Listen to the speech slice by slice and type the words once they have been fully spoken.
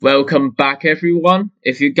Welcome back, everyone.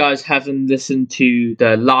 If you guys haven't listened to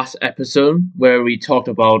the last episode where we talked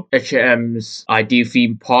about H&M's ideal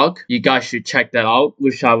theme park, you guys should check that out,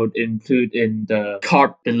 which I would include in the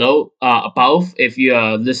card below, above, if you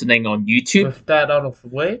are listening on YouTube. With that out of the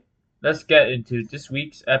way, let's get into this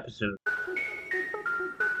week's episode.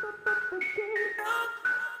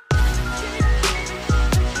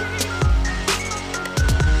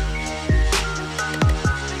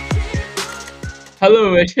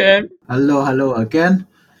 Hello, H&M. Hello again.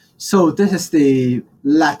 So this is the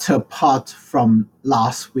latter part from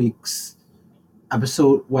last week's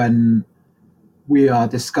episode when we are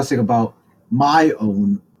discussing about my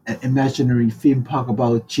own imaginary theme park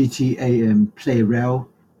about GTA and Playrail,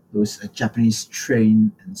 those Japanese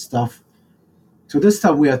train and stuff. So this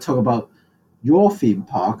time we are talking about your theme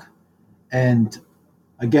park, and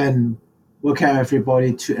again, welcome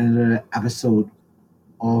everybody to another episode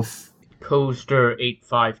of. Coaster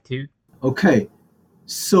 852. Okay,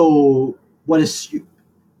 so what is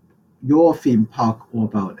your theme park all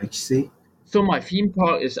about, HC? So my theme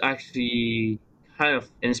park is actually kind of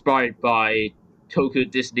inspired by Tokyo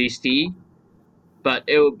Disney Sea, but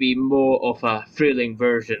it will be more of a thrilling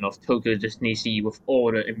version of Tokyo Disney Sea with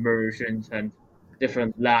all the immersions and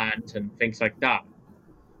different lands and things like that.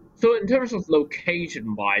 So in terms of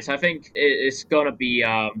location wise, I think it's gonna be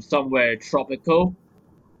somewhere tropical,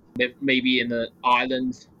 maybe in an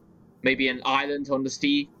island, maybe an island on the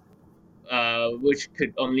sea, which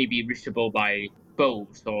could only be reachable by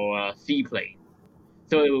boat or seaplane.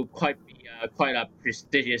 So it will quite a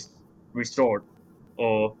prestigious resort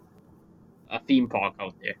or a theme park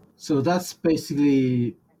out there. So that's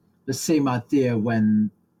basically the same idea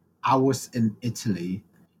when I was in Italy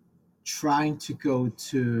trying to go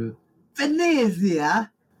to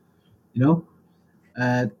Venezia, you know,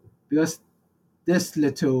 uh, because this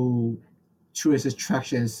little tourist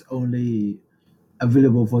attraction is only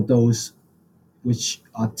available for those which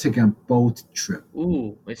are taking a boat trip.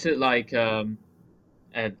 Ooh, is it like one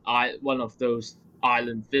of those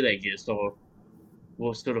island villages or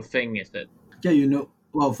what sort of thing is it? Yeah,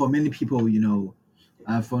 well, for many people,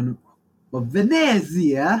 for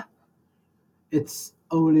Venezia, it's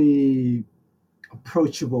only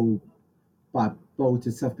approachable by boat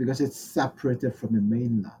itself because it's separated from the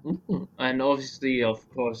mainland. And obviously, of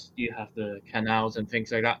course, you have the canals and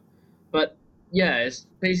things like that. But yeah, it's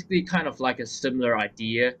basically kind of like a similar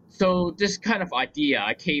idea. So this kind of idea,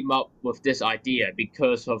 I came up with this idea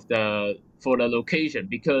because of for the location.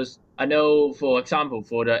 Because I know, for example,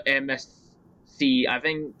 for the MSC, I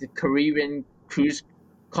think the Caribbean Cruise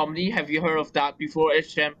Company. Have you heard of that before,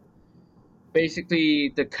 HM? Basically,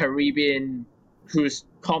 the Caribbean Cruise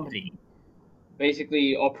Company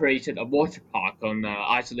basically operated a water park on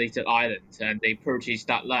isolated islands, and they purchased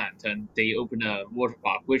that land and they opened a water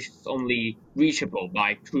park which is only reachable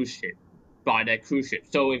by their cruise ship.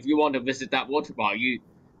 So if you want to visit that water park,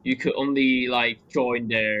 you could only like join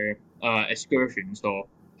their excursions or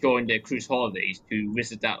join their cruise holidays to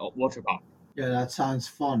visit that water park. Yeah, that sounds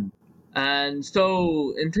fun. And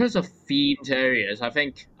so, in terms of themed areas, I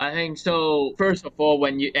think so. First of all,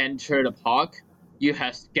 when you enter the park, you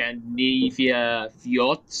have Scandinavia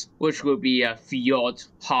Fjords, which will be a fjord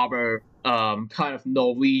harbor, kind of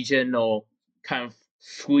Norwegian or kind of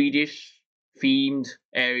Swedish themed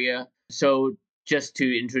area. So just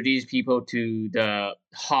to introduce people to the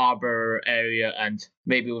harbor area and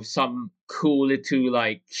maybe with some cool little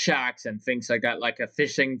like shacks and things like that, like a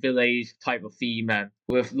fishing village type of theme, and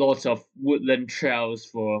with lots of woodland trails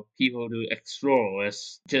for people to explore,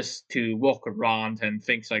 as just to walk around and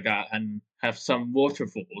things like that, and have some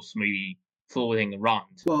waterfalls maybe floating around.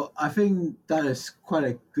 Well, I think that is quite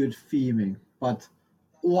a good theming, but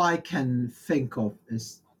all I can think of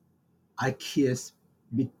is IKEA's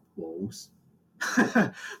meatballs.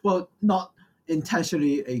 Well, not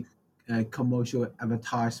intentionally a commercial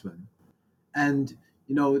advertisement, and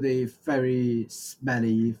the very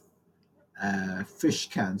smelly fish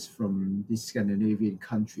cans from the Scandinavian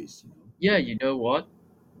countries. Yeah, you know what?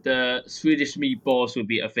 The Swedish meatballs will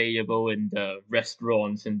be available in the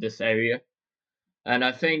restaurants in this area. And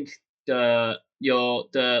I think the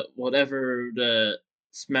whatever the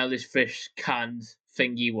smellish fish canned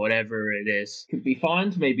thingy, whatever it is, could be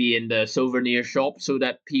found maybe in the souvenir shop so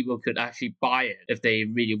that people could actually buy it if they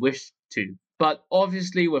really wish to. But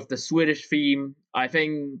obviously, with the Swedish theme, I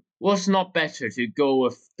think was not better to go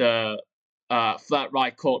with the flat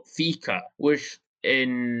ride called fika, which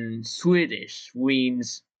in Swedish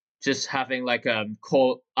means just having like a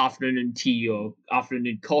afternoon tea or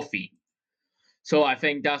afternoon coffee. So I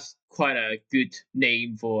think that's quite a good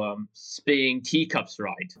name for spinning teacups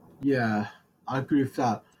ride. Yeah, I agree with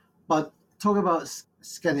that. But talk about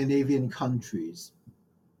Scandinavian countries.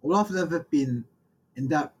 A lot of them have been in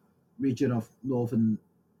that region of Northern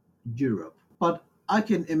Europe. But I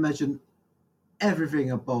can imagine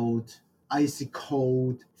everything about icy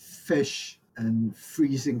cold, fish, and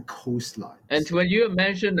freezing coastlines. And when you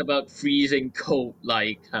mentioned about freezing cold,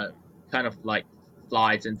 like kind of like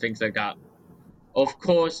slides and things like that, of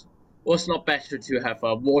course, was not better to have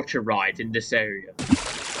a water ride in this area.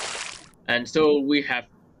 And so we have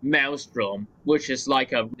Maelstrom, which is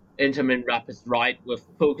like a intimate rapids ride with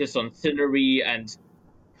focus on scenery and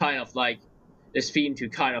kind of like is themed to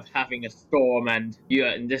kind of having a storm and you're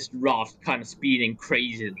in this raft kind of speeding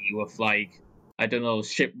crazily with like I don't know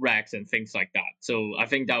shipwrecks and things like that. So I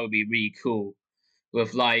think that would be really cool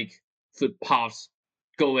with like footpaths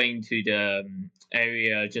going to the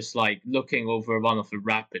area, just like looking over one of the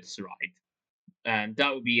rapids, right? And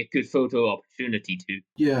that would be a good photo opportunity too.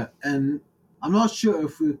 Yeah, and I'm not sure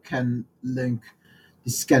if we can link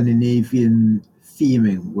the Scandinavian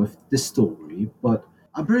theming with this story, but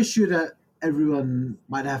I'm pretty sure that everyone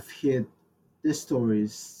might have heard these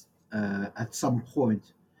stories at some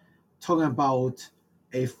point, talking about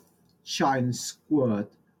a giant squid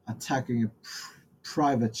attacking a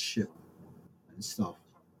private ship and stuff,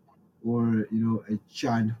 or a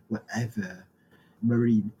giant whatever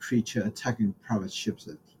marine creature attacking private ships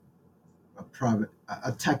and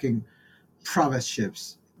attacking private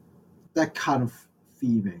ships. That kind of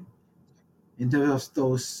theming in terms of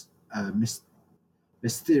those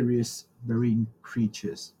mysterious marine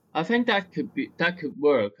creatures. I think that could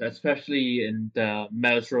work, especially in the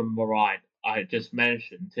Maelstrom ride I just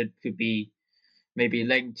mentioned. It could be maybe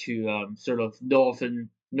linked to sort of northern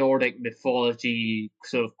Nordic mythology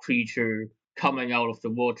sort of creature coming out of the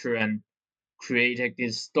water and creating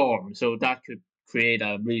this storm. So that could create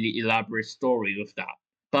a really elaborate story with that.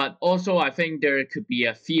 But also, I think there could be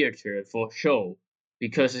a theater for show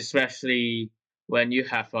because especially when you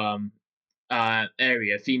have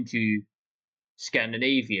area themed to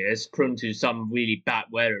Scandinavia is prone to some really bad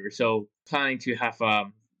weather. So planning to have a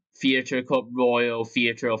theater called Royal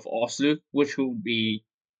Theatre of Oslo, which will be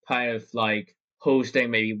kind of like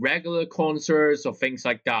hosting maybe regular concerts or things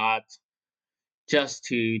like that, just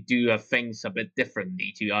to do things a bit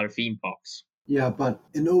differently to other theme parks. Yeah, but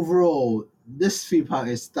in overall, this theme park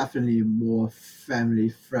is definitely more family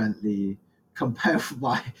friendly compared with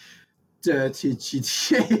my dirty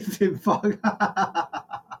GTA theme park.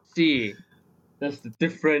 See, that's the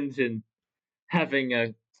difference in having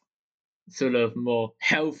a sort of more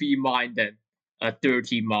healthy mind than a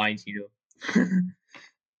dirty mind,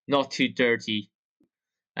 Not too dirty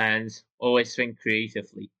and always think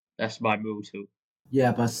creatively. That's my motto.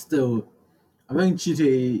 Yeah, but still, I think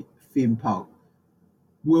GTA theme park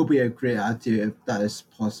will be a great idea if that is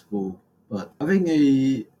possible. But I think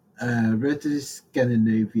a relatively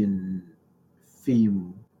Scandinavian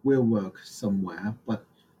theme will work somewhere. But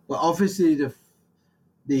obviously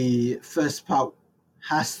the first part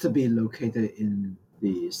has to be located in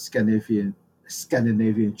the Scandinavian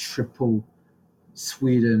triple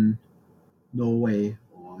Sweden, Norway,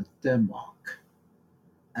 or Denmark.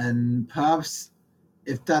 And perhaps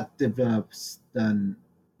if that develops, then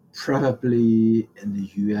probably in the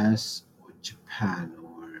US or Japan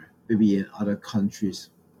or maybe in other countries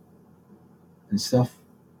and stuff,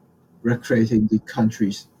 recreating the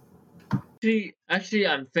countries. Actually,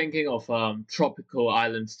 I'm thinking of tropical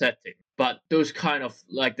island setting, but those kind of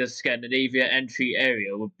like the Scandinavia entry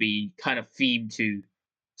area would be kind of themed to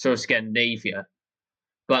sort of Scandinavia.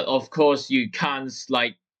 But of course, you can't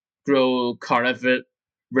like grow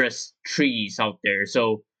carnivorous trees out there,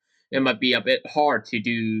 so it might be a bit hard to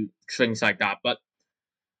do things like that. But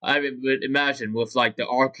I would imagine with like the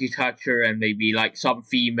architecture and maybe like some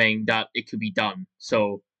theming that it could be done.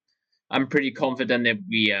 So I'm pretty confident it would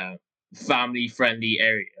be a family friendly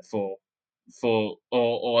area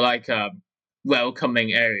or like a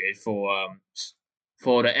welcoming area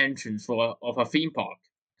for the entrance for of a theme park.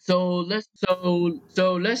 So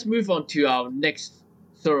let's move on to our next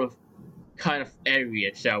sort of kind of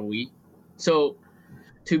area, shall we? So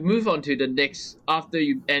to move on to the next after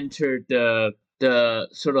you enter the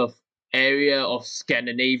sort of area of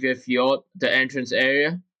Scandinavia Fjord, the entrance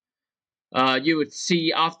area, you would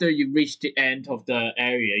see after you reach the end of the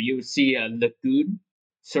area, you would see a lagoon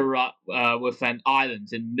with an island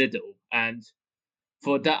in the middle. And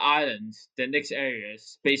for that island, the next area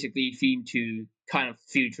is basically themed to kind of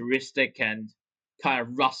futuristic and kind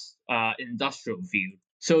of rust industrial feel.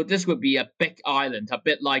 So this would be a big island, a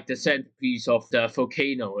bit like the centerpiece of the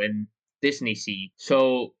volcano in Disney Sea.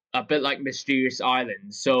 So a bit like Mysterious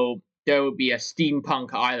Island. So there would be a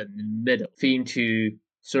steampunk island in the middle, themed to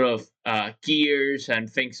sort of gears and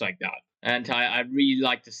things like that. And I really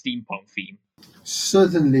like the steampunk theme.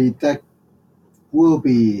 Certainly, that will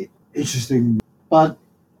be interesting. But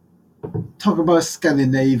talk about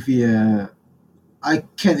Scandinavia, I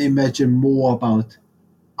can imagine more about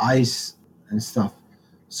ice and stuff.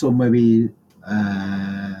 So maybe,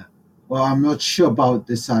 uh, well, I'm not sure about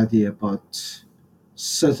this idea, but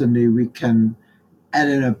certainly we can add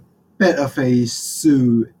in a bit of a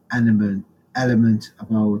zoo element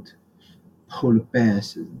about polar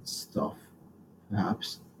bears and stuff,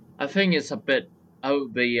 perhaps. I think it's a bit. I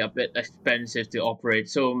would be a bit expensive to operate,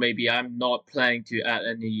 so maybe I'm not planning to add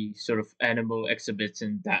any sort of animal exhibits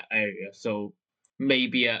in that area. So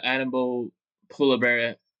maybe an animal polar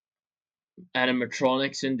bear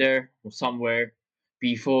animatronics in there or somewhere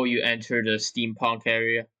before you enter the steampunk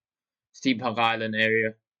island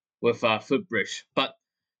area with a footbridge. But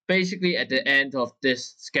basically, at the end of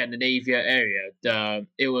this Scandinavia area,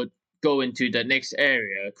 it would go into the next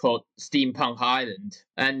area called Steampunk Island,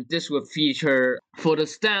 and this would feature for the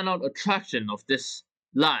standout attraction of this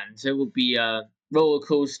land. It would be a roller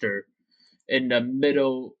coaster in the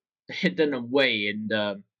middle, hidden away in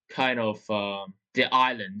the kind of the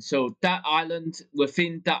island. So that island,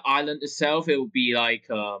 within that island itself, it would be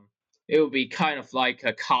kind of like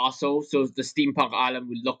a castle. So the steampunk island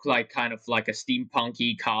would look like kind of like a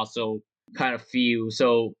steampunky castle kind of feel.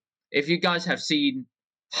 So if you guys have seen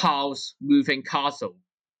House Moving Castle,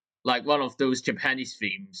 like one of those Japanese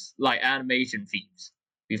themes, like animation themes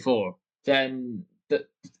before, then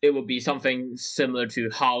it would be something similar to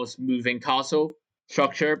House Moving Castle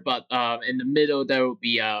structure, but in the middle there will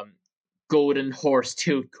be Golden Horse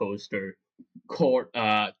Tilt Coaster called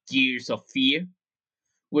Gears of Fear,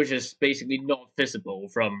 which is basically not visible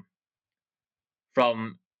from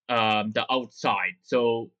the outside.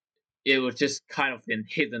 So it was just kind of been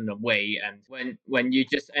hidden away, and when you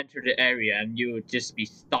just enter the area, and you would just be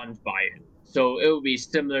stunned by it. So it would be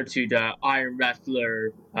similar to the Iron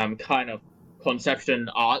Wrestler kind of conception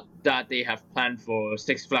art that they have planned for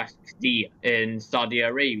Six Flags Qiddiya in Saudi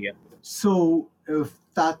Arabia. So if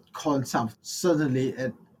that concept, certainly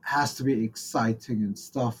it has to be exciting and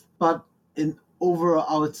stuff. But in overall,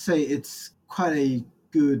 I would say it's quite a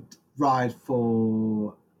good ride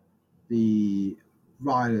for the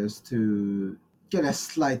riders to get a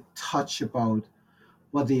slight touch about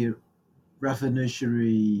what the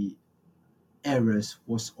revolutionary eras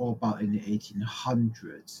was all about in the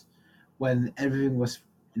 1800s when everything was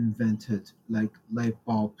invented, like light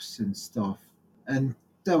bulbs and stuff. And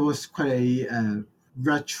that was quite a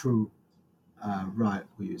retro ride,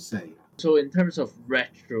 would you say? So in terms of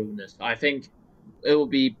retroness, I think it will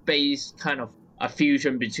be based kind of a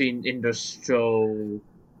fusion between industrial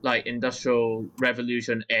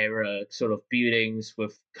revolution era sort of buildings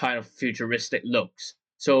with kind of futuristic looks.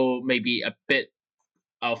 So maybe a bit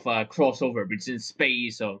of a crossover between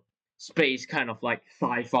space kind of like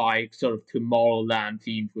sci-fi sort of Tomorrowland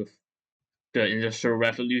themed with the industrial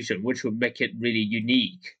revolution, which would make it really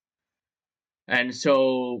unique. And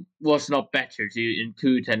so what's not better to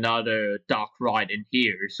include another dark ride in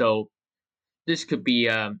here? So this could be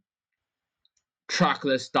a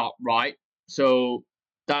trackless dark ride. So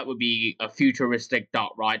that would be a futuristic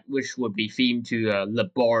dark ride, which would be themed to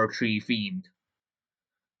laboratory themed.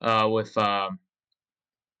 With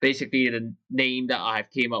basically the name that I've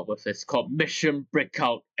came up with is called Mission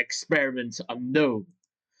Breakout Experiments Unknown.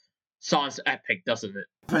 Sounds epic, doesn't it?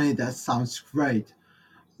 Definitely, that sounds great.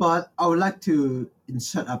 But I would like to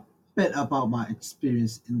insert a bit about my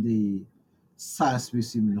experience in the Science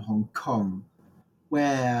Museum in Hong Kong,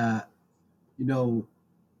 where you know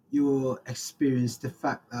you experience the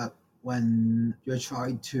fact that when you're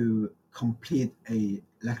trying to complete a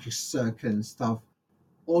electric circuit and stuff,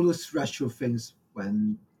 all those retro things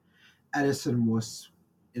when Edison was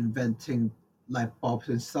inventing light bulbs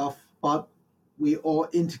and stuff, but we all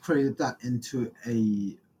integrated that into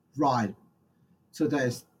a ride. So that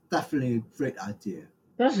is definitely a great idea.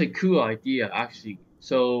 That's a cool idea, actually.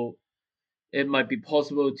 So it might be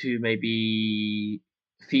possible to maybe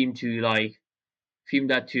theme to like theme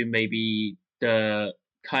that to maybe the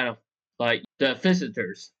kind of like the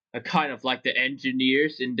visitors are kind of like the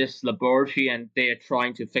engineers in this laboratory, and they are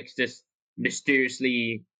trying to fix this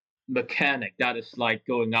mysteriously mechanic that is like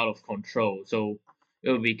going out of control. So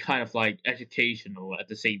it would be kind of like educational at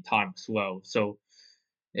the same time as well. So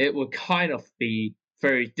it would kind of be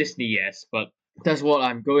very Disney-esque, but that's what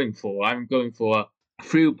I'm going for. I'm going for a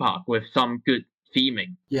thrill park with some good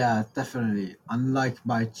theming. Yeah, definitely. Unlike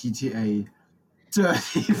my GTA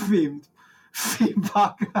 30 themed theme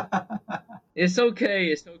park. It's okay.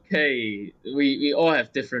 It's okay. We all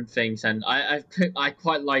have different things, and I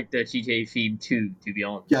quite like the GTA theme too. To be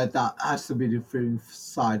honest. Yeah, that has to be the theme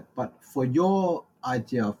side. But for your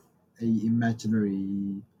idea of a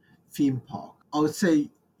imaginary theme park, I would say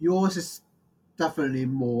yours is definitely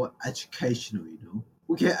more educational.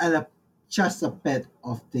 We can add up just a bit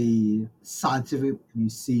of the scientific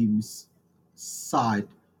museums side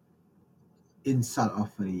inside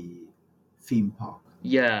of a theme park.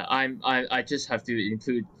 Yeah, I just have to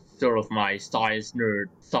include sort of my science nerd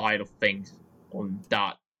side of things on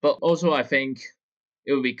that. But also I think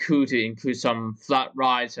it would be cool to include some flat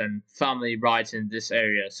rides and family rides in this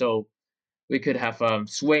area. So we could have a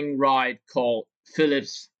swing ride called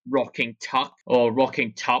Phillips Rocking Tuck or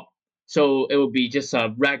Rocking Tub. So it would be just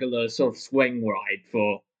a regular sort of swing ride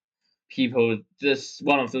for people, just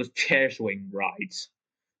one of those chair swing rides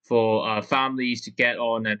for families to get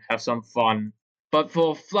on and have some fun. But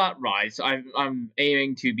for flat rides, I'm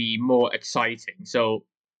aiming to be more exciting. So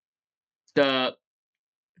the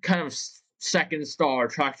kind of second star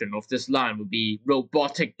attraction of this line would be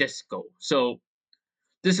robotic disco. So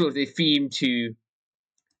this was a theme to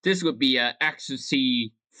this would be a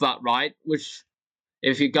ecstasy flat ride, which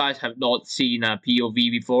if you guys have not seen a POV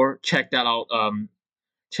before, check that out.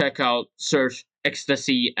 Check out search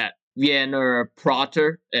ecstasy at Vienna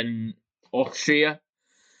Prater in Austria,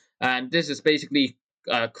 and this is basically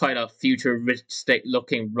quite a futuristic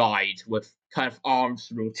looking ride with kind of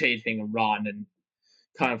arms rotating around and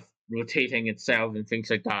kind of rotating itself and things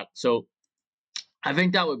like that. So I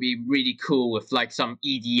think that would be really cool with like some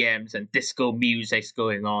EDMs and disco musics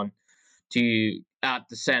going on to add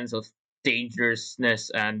the sense of dangerousness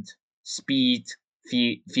and speed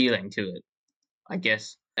feeling to it, I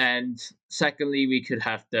guess. And secondly, we could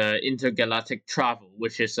have the intergalactic travel,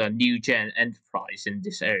 which is a new gen enterprise in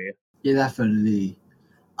this area. Yeah, definitely.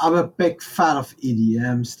 I'm a big fan of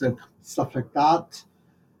EDM stuff like that.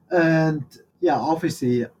 And yeah,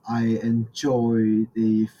 obviously I enjoy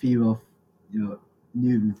the theme of new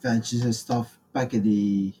inventions and stuff back in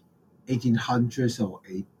the 1800s or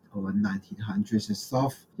 1900s and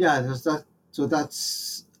stuff. Yeah,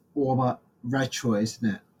 that's all about retro,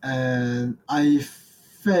 isn't it? And I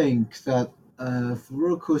think that for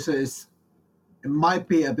roller coaster it might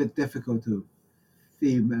be a bit difficult to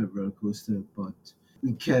theme a roller coaster, but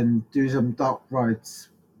we can do some dark rides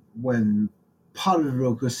when part of the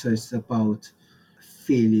roller coaster is about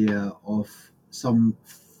failure of some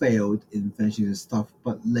failed inventions and stuff.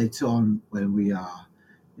 But later on, when we are,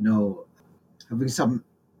 you know, having some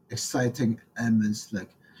exciting elements like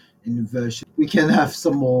inversion, we can have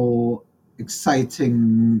some more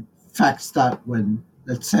exciting facts that when,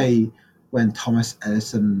 let's say, when Thomas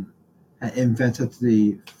Edison had invented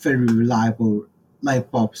the very reliable light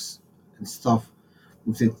bulbs and stuff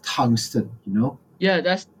with the tungsten. Yeah,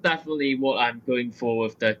 that's definitely what I'm going for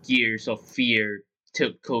with the Gears of Fear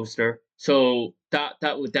tilt coaster. So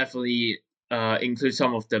that would definitely include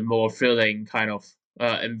some of the more thrilling kind of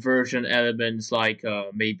inversion elements, like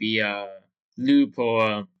maybe a loop or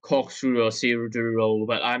a corkscrew or zero to roll.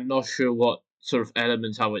 But I'm not sure what sort of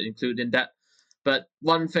elements I would include in that. But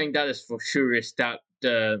one thing that is for sure is that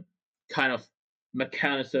the kind of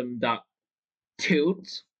mechanism that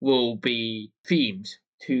tilts will be themed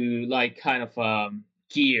to like kind of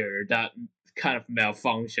gear that kind of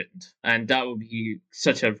malfunctioned, and that would be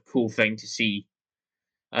such a cool thing to see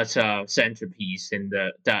as a centerpiece in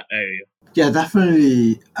that area. Yeah,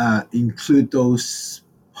 definitely include those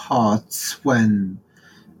parts when,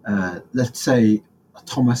 let's say,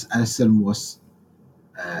 Thomas Edison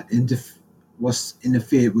uh, interf- was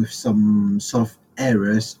interfered with some sort of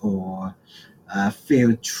errors or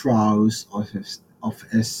failed trials of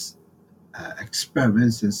his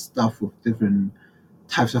experiments and stuff with different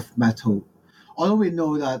types of metal. Although we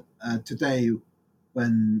know that today,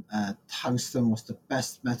 when tungsten was the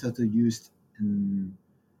best metal to use in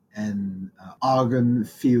an argon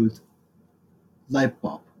filled light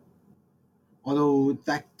bulb, although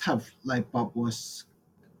that type of light bulb was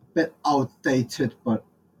a bit outdated, but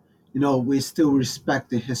we still respect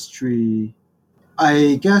the history.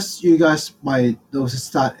 I guess you guys might notice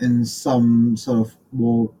that in some sort of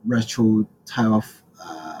more retro type of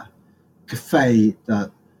cafe,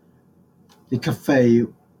 that the cafe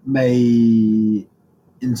may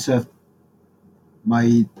insert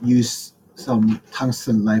might use some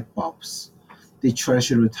tungsten light bulbs, the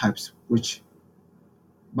traditional types, which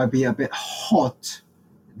might be a bit hot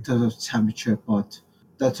in terms of temperature, but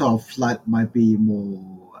that sort of light might be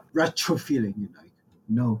more retro feeling,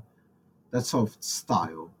 that sort of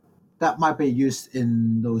style. That might be used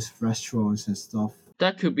in those restaurants and stuff.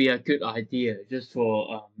 That could be a good idea, just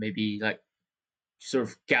for maybe like sort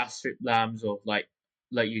of gas strip lamps, or like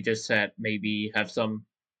you just said, maybe have some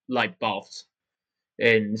light bulbs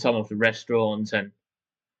in some of the restaurants, and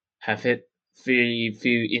have it feel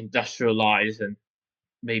industrialized and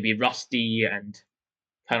maybe rusty and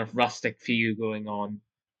kind of rustic feel going on.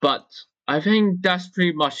 But I think that's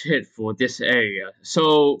pretty much it for this area.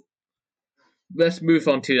 So let's move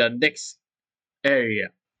on to the next area,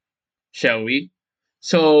 shall we?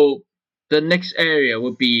 So the next area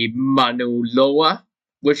would be Mauna Loa,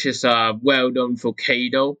 which is a well-known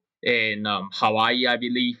volcano in Hawaii, I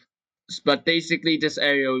believe. But basically, this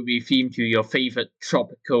area will be themed to your favorite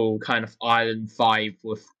tropical kind of island vibe,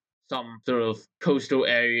 with some sort of coastal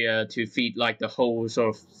area to feed like the whole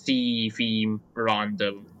sort of sea theme around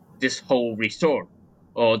this whole resort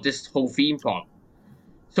or this whole theme park.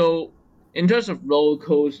 So in terms of roller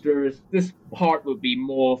coasters, this part would be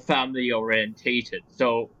more family orientated.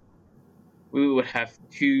 So we would have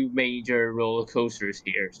two major roller coasters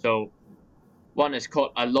here. So one is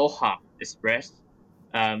called Aloha Express,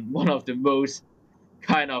 one of the most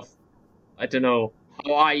kind of, I don't know,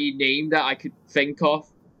 Hawaii name that I could think of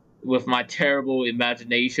with my terrible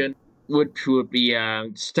imagination, which would be a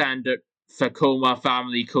standard Tacoma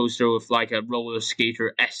family coaster with like a roller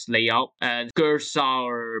skater S layout, and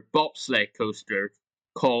Gersauer bobsled coaster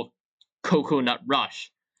called Coconut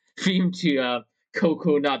Rush, themed to a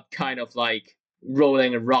coconut kind of like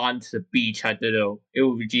rolling around the beach. I don't know. It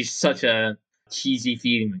would be just such a cheesy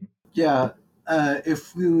feeling. Yeah,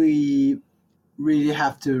 if we really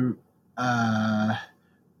have to uh,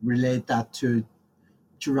 relate that to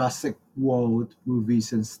Jurassic World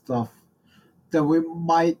movies and stuff, then we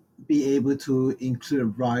might be able to include a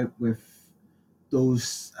ride with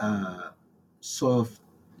those sort of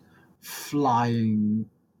flying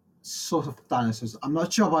sort of dinosaurs. I'm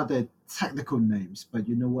not sure about the technical names, but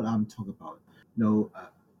you know what I'm talking about. No,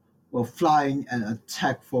 well, flying and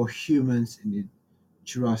attack for humans in the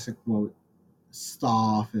Jurassic World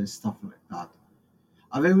stuff and stuff like that.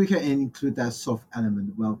 I think we can include that sort of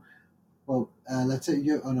element. Let's say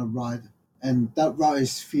you're on a ride, and that ride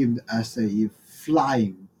is filmed as a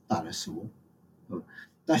flying dinosaur, so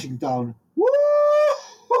dashing down. Woo!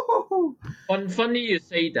 Funny you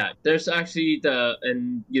say that. There's actually the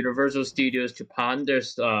in Universal Studios Japan.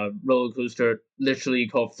 There's a roller coaster literally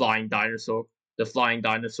called Flying Dinosaur, the Flying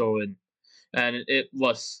Dinosaur, and it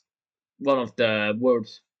was one of the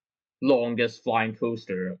world's longest flying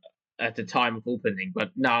coaster at the time of opening.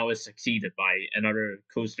 But now it's succeeded by another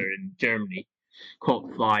coaster in Germany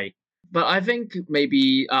called Fly. But I think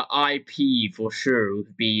maybe IP for sure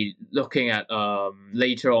would be looking at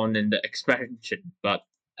later on in the expansion. But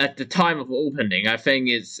at the time of opening, I think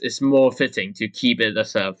it's more fitting to keep it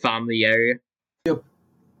as a family area. Yep.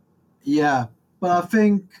 Yeah, but I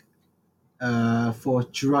think for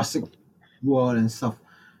Jurassic World and stuff,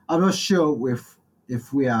 I'm not sure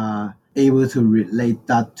if we are able to relate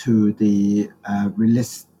that to the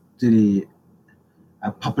release to the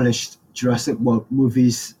published Jurassic World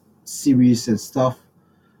movies series and stuff.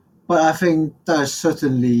 But I think that's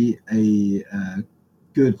certainly a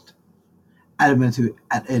good element to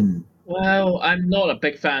add in. Well, I'm not a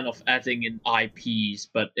big fan of adding in IPs,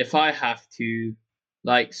 but if I have to,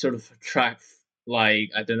 like, sort of attract,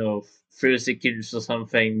 like, I don't know, thrill seekers or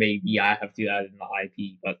something, maybe I have to add in the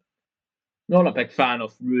IP. But not a big fan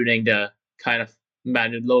of ruining the kind of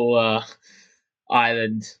Manuloa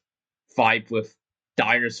Island vibe with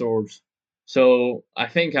dinosaurs. So I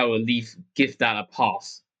think I will give that a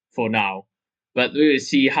pass for now. But we will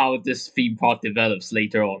see how this theme park develops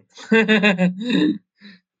later on.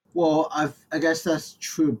 Well, I guess that's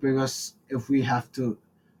true because if we have to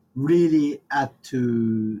really add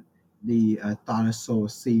to the dinosaur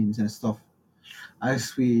scenes and stuff,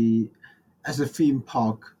 as we as a theme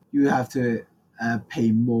park, you have to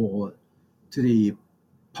pay more to the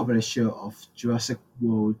publisher of Jurassic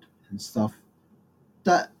World and stuff.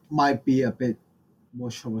 That might be a bit more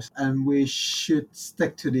troublesome, and we should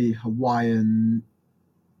stick to the Hawaiian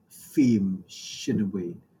theme, shouldn't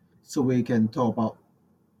we? So we can talk about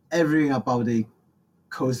everything about the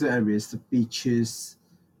coastal areas, the beaches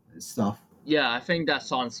and stuff. Yeah, I think that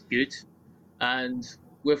sounds good. And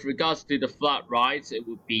with regards to the flat rides, it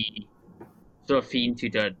would be sort of themed to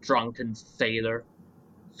the drunken sailor.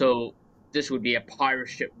 So this would be a pirate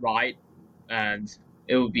ship ride, and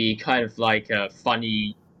it would be kind of like a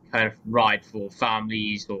funny kind of ride for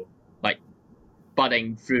families or like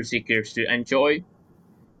budding thrill seekers to enjoy.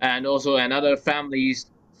 And also another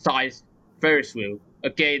family's size Ferris wheel,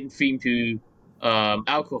 again themed to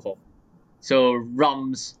alcohol. So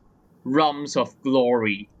rums of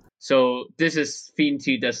glory. So this is themed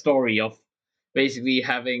to the story of basically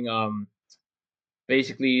having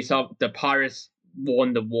basically some the pirates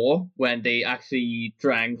won the war when they actually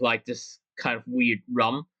drank like this kind of weird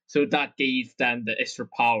rum. So that gave them the extra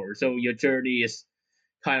power. So your journey is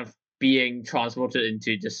kind of being transported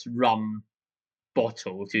into this rum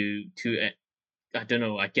bottle to I don't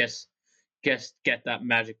know. I guess get that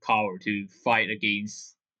magic power to fight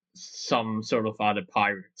against some sort of other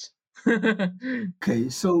pirates. Okay,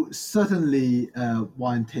 so certainly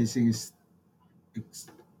wine tasting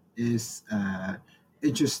is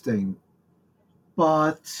interesting,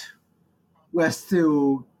 but we're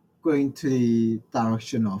still going to the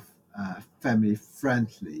direction of family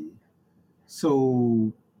friendly.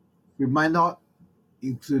 So we might not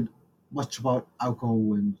include much about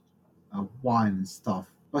alcohol and wine and stuff.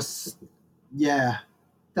 But yeah,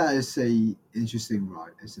 that is a interesting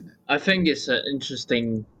ride, isn't it? I think it's an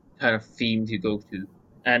interesting kind of theme to go to,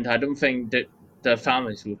 and I don't think that the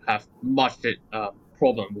families would have much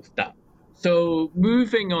problem with that. So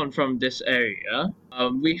moving on from this area,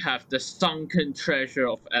 we have the sunken treasure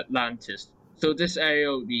of Atlantis. So this area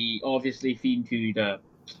will be obviously themed to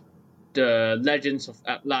the legends of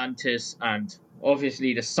Atlantis and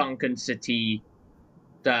obviously the sunken city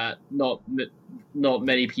that not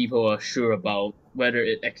many people are sure about whether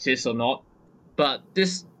it exists or not. But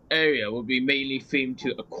this area will be mainly themed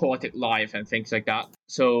to aquatic life and things like that.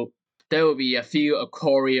 So there will be a few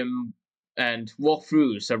aquarium and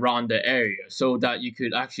walkthroughs around the area so that you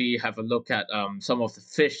could actually have a look at some of the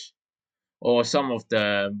fish or some of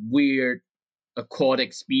the weird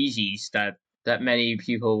aquatic species that many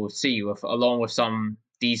people see with along with some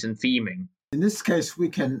decent theming. In this case, we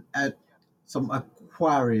can add some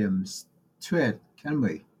aquariums to it, can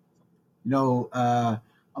we? I'm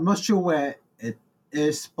not sure where it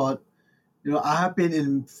is, but I have been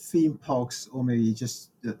in theme parks or maybe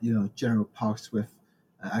just general parks with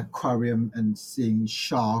aquarium and seeing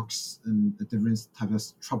sharks and the different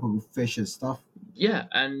types of tropical fish and stuff. Yeah,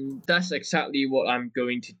 and that's exactly what I'm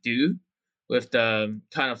going to do with the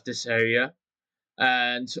kind of this area.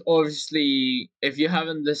 And obviously, if you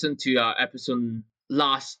haven't listened to our episode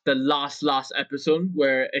the last episode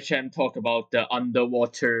where HM talked about the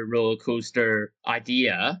underwater roller coaster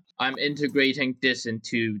idea, I'm integrating this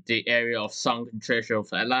into the area of sunken treasure of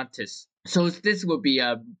Atlantis. So this will be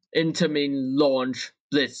a Intamin launch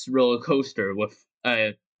blitz roller coaster with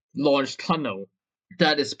a launch tunnel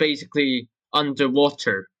that is basically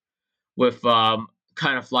underwater with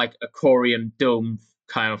kind of like aquarium dome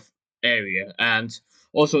kind of area, and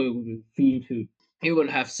also it would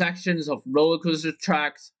have sections of roller coaster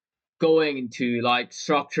tracks going into like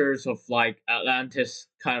structures of like Atlantis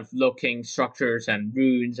kind of looking structures and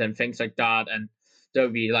ruins and things like that, and there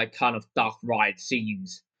would be like kind of dark ride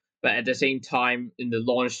scenes. But at the same time, in the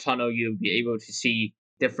launch tunnel, you'll be able to see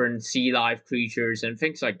different sea life creatures and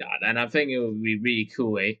things like that. And I think it would be really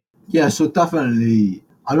cool, eh? Yeah, so definitely.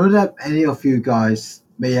 I know that any of you guys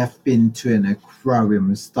may have been to an aquarium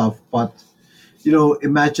and stuff, but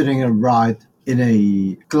imagining a ride in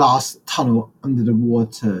a glass tunnel under the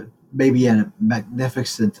water may be a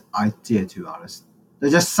magnificent idea, to be honest.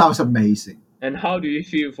 That just sounds amazing. And how do you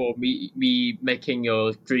feel for me making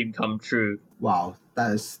your dream come true? Wow,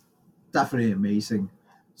 that is definitely amazing.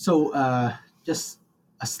 So, just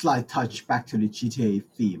a slight touch back to the GTA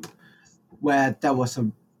theme, where there was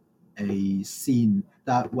a scene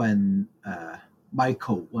that when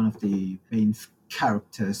Michael, one of the main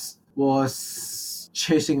characters, was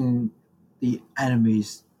chasing the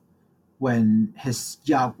enemies when his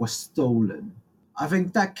yacht was stolen. I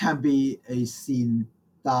think that can be a scene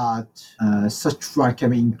that such ride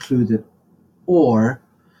can be included, or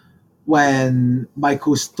when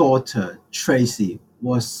Michael's daughter Tracy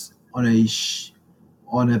was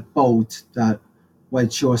on a boat that when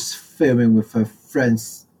she was filming with her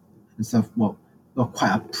friends and stuff, well, not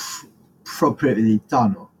quite appropriately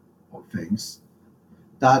done or things.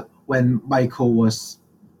 That when Michael was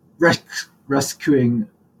rescuing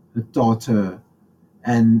the daughter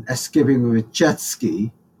and escaping with a jet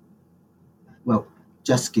ski, well,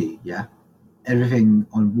 jet ski, yeah, everything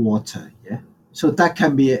on water, yeah. So that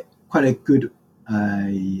can be quite a good uh,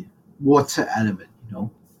 water element.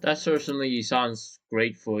 That certainly sounds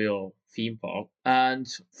great for your theme park. And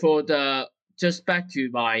for the just back to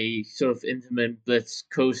my sort of intimate blitz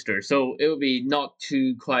coaster. So it will be not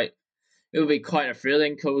too quite it will be quite a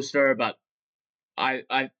thrilling coaster, but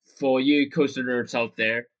I for you coaster nerds out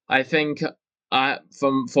there, I think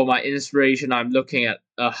from for my inspiration, I'm looking at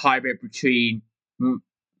a hybrid between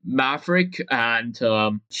Maverick and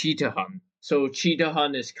Cheetah Hunt. So Cheetah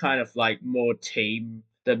Hunt is kind of like more tame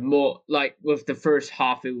the more like with the first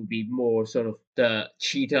half, it will be more sort of the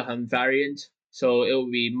cheetah hunt variant. So it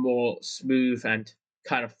will be more smooth and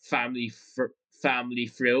kind of family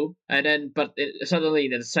thrill. And then, but suddenly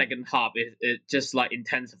in the second half, it just like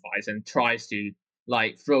intensifies and tries to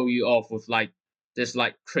like throw you off with like this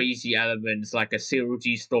like crazy elements like a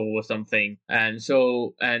 0G store or something, and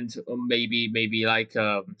so and maybe like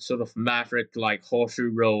sort of maverick like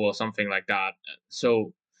horseshoe roll or something like that.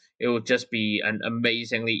 So it will just be an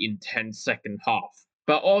amazingly intense second half.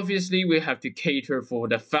 But obviously, we have to cater for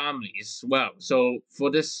the families as well. So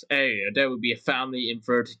for this area, there will be a family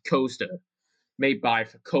inverted coaster made by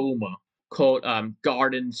Vekoma called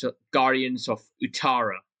Guardians of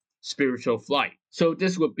Utara Spiritual Flight. So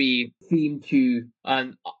this would be themed to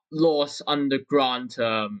an lost underground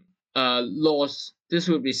lost. This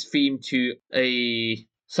would be themed to a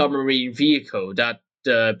submarine vehicle that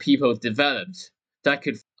the people developed that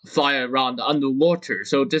could fly around underwater.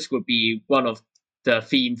 So this would be one of the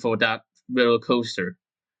theme for that roller coaster.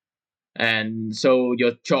 And so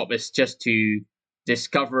your job is just to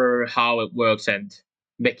discover how it works and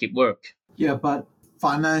make it work. Yeah, but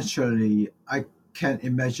financially, I can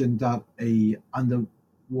imagine that a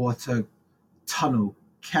underwater tunnel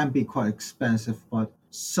can be quite expensive, but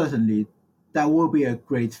certainly that will be a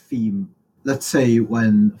great theme. Let's say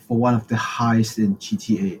when for one of the heists in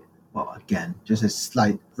GTA, well, again, just a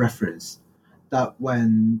slight reference, that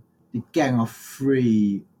when the Gang of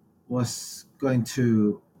Three was going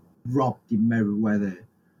to rob the Meriwether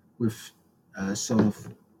with a sort of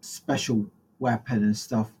special weapon and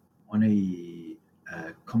stuff on a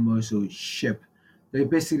commercial ship. They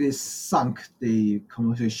basically sunk the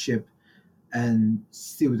commercial ship and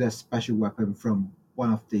steal that special weapon from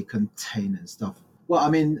one of the container stuff. Well, I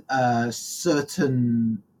mean,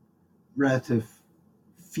 certain relative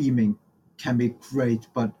theming can be great,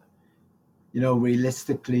 but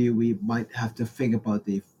realistically, we might have to think about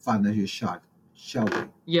the financial side, shall we?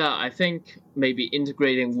 Yeah, I think maybe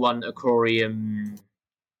integrating one aquarium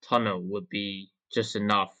tunnel would be just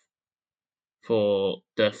enough for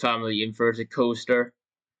the family inverted coaster.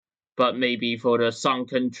 But maybe for the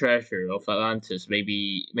sunken treasure of Atlantis,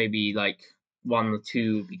 maybe like one or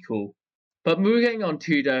two would be cool. But moving on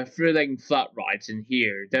to the thrilling flat rides in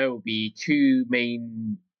here, there will be two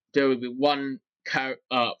main. There will be one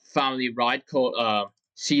family ride called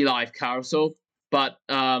Sea Life Carousel, but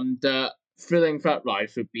the thrilling flat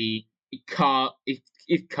rides would be Ica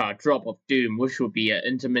Drop of Doom, which would be an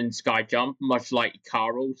intermittent sky jump, much like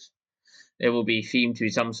Icaro's. It will be themed to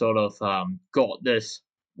some sort of goddess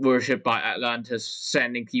worshipped by Atlantis,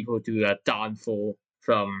 sending people to a downfall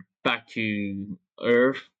from back to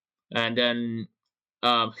Earth. And then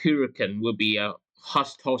Hurricane would be a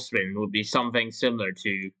Hust Hostrin would be something similar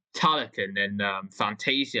to Talakan and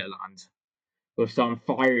Fantasia Land with some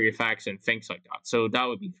fire effects and things like that. So that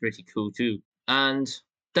would be pretty cool too. And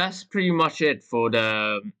that's pretty much it for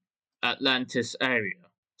the Atlantis area.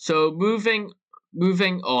 So moving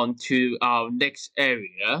on to our next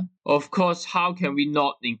area. Of course, how can we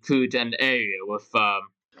not include an area with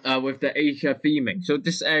the Asia theming? So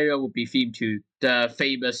this area would be themed to the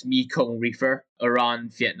famous Mekong River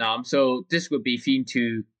around Vietnam. So this would be themed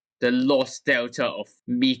to the Lost Delta of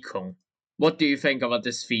Mekong. What do you think about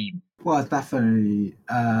this theme? Well, definitely.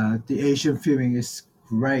 The Asian filming is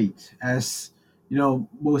great, as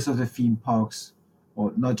most of the theme parks,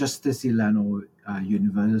 or not just Disneyland or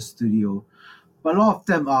Universal Studio, but a lot of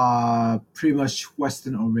them are pretty much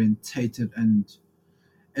Western orientated, and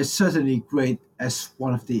it's certainly great as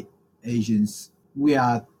one of the Asians. We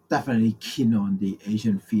are definitely keen on the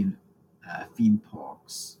Asian theme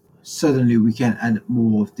parks. Certainly, we can add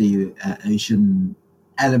more of the Asian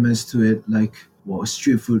elements to it, like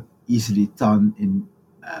street food easily done in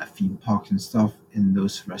theme parks and stuff, in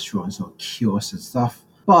those restaurants or kiosks and stuff.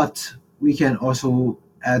 But we can also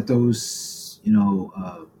add those,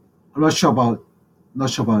 I'm not sure about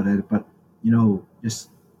it, but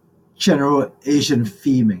just general Asian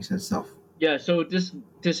themings and stuff. Yeah, so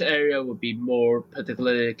this area would be more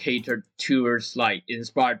particularly catered towards like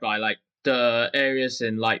inspired by like the areas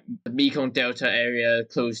in like the Mekong Delta area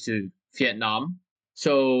close to Vietnam.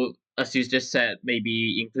 So as you just said,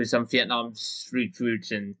 maybe include some Vietnam street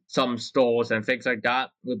foods and some stores and things like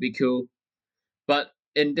that would be cool. But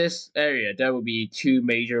in this area, there will be two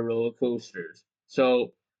major roller coasters.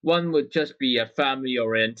 So one would just be a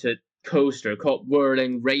family-oriented coaster called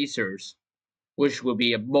Whirling Racers, which will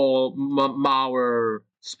be a more Mauer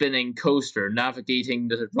spinning coaster navigating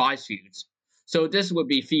the rice fields. So this would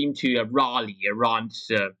be themed to a rally around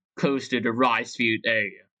close to the rice field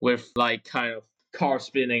area with like kind of cars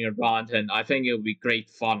spinning around, and I think it would be great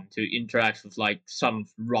fun to interact with like some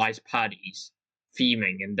rice paddies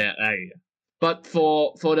theming in that area. But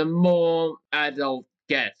for the more adult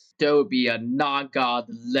guests, there will be a Naga,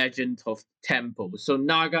 the Legend of Temple. So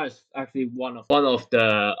Naga is actually one of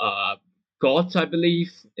the gods, I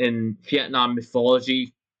believe, in Vietnam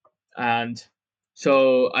mythology, and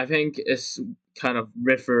so I think it's kind of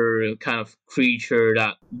river kind of creature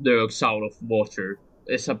that lurks out of water.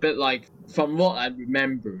 It's a bit like, from what I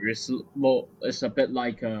remember, it's a bit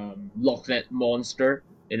like Loch Ness monster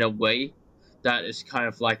in a way. That is kind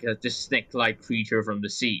of like this snake-like creature from the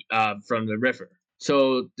sea, from the river.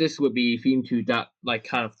 So this would be themed to that like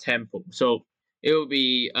kind of temple. So it will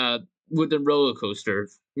be a wooden roller coaster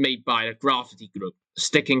made by the Gravity Group,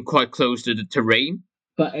 sticking quite close to the terrain,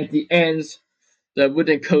 but at the end, the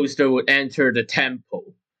wooden coaster would enter the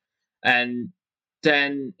temple, and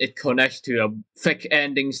then it connects to a fake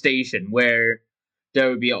ending station where there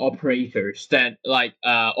would be an operator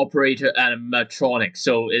operator animatronic.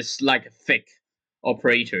 So it's like a fake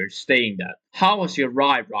operator staying that. How was your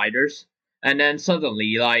ride, riders? And then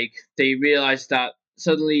suddenly, like they realized that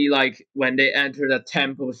suddenly, like when they enter the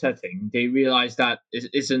temple setting, they realize that it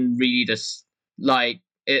isn't really like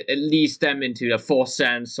it leads them into a false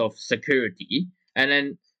sense of security. And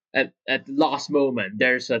then at the last moment,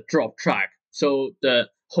 there's a drop track, so the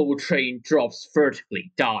whole train drops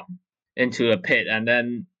vertically down into a pit, and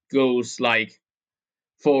then goes like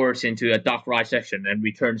forwards into a dark ride section and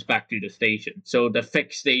returns back to the station. So the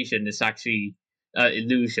fixed station is actually an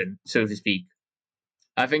illusion, so to speak.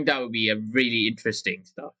 I think that would be a really interesting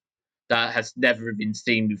stuff that has never been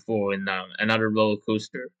seen before in another roller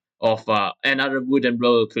coaster of another wooden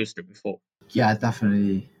roller coaster before. Yeah,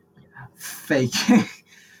 definitely fake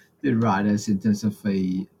the riders in terms of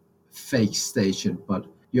a fake station, but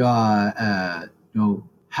you are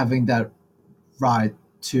having that ride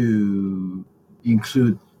to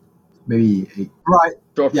include maybe a bright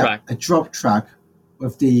Drop track. a drop track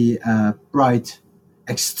with the bright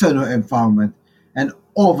external environment, and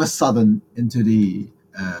all of a sudden into the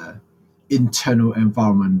internal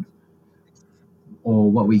environment,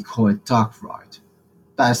 or what we call a dark ride.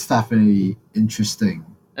 That's definitely interesting.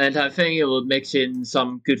 And I think it will mix in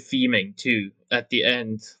some good theming too at the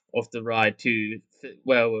end of the ride to fit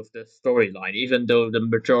well with the storyline, even though the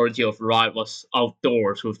majority of the ride was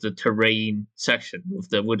outdoors with the terrain section with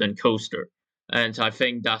the wooden coaster. And I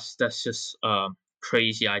think that's just a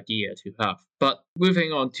crazy idea to have. But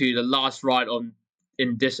moving on to the last ride on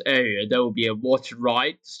in this area, there will be a water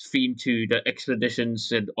ride themed to the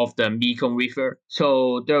expeditions of the Mekong River.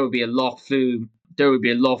 So there will be a log flume. There will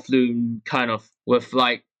be a log flume kind of with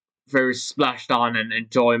like very splashdown and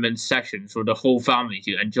enjoyment sections for the whole family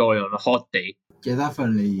to enjoy on a hot day. Yeah,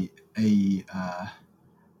 definitely a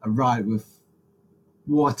ride with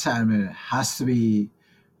water element has to be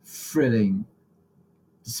thrilling,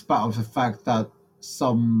 despite of the fact that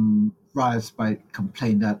some riders might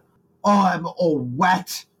complain that, oh, I'm all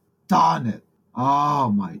wet, darn it,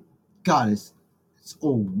 oh my god, it's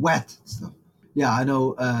all wet and stuff. Yeah, I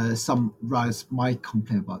know some riders might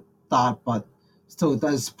complain about that, but still,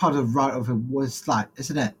 that's part of the ride of a water slide,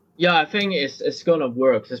 isn't it? Yeah, I think it's gonna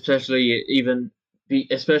work, especially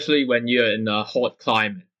when you're in a hot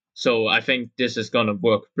climate. So I think this is gonna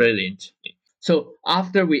work brilliant. So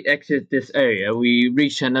after we exit this area, we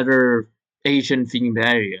reach another Asian themed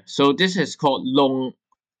area. So this is called Long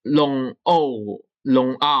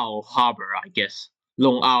Ao Harbor, I guess.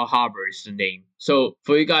 Long Ao Harbor is the name. So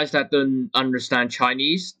for you guys that don't understand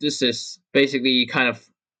Chinese, this is basically kind of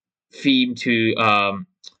theme to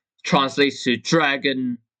translates to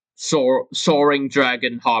soaring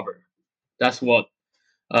dragon harbor. That's what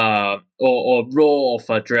or roar of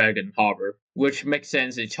a dragon harbor, which makes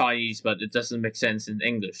sense in Chinese, but it doesn't make sense in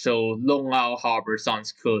English. So Long Ao Harbor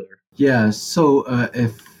sounds cooler. Yeah, so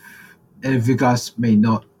if you guys may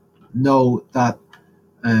not know that,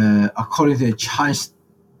 according to the Chinese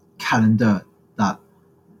calendar, that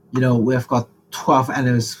we've got 12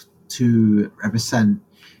 animals to represent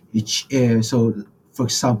each year. So, for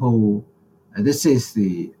example, this is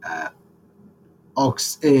the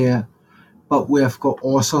ox ear, but we have got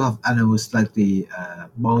all sorts of animals like the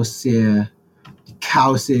mouse ear, the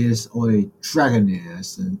cow's ears, or the dragon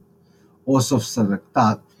ears, and all sorts of stuff like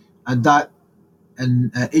that.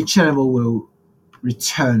 And each animal will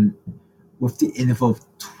return with the interval of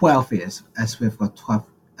 12 years, as we've got 12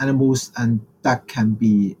 animals, and that can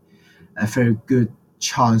be a very good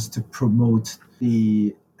chance to promote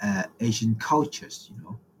the Asian cultures,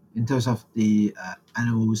 in terms of the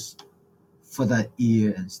animals for that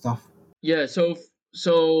year and stuff. Yeah, so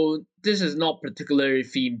this is not particularly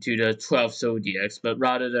themed to the 12 zodiacs, but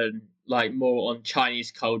rather than like more on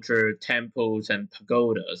Chinese culture, temples and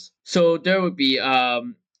pagodas. So there would be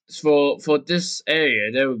for this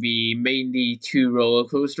area there would be mainly two roller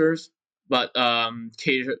coasters, but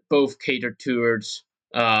both catered towards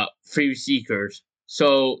thrill seekers.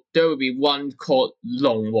 So there would be one called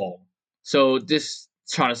Long Wong. So this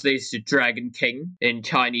translates to Dragon King in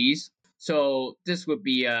Chinese. So this would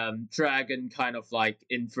be dragon kind of like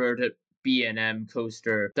inverted B&M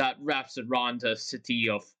coaster that wraps around the city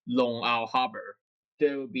of Long Ao Harbor.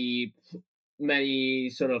 There will be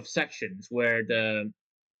many sort of sections where the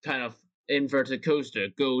kind of inverted coaster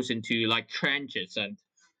goes into like trenches and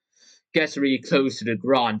gets really close to the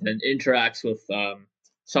ground and interacts with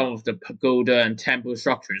some of the pagoda and temple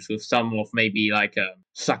structures with some of maybe like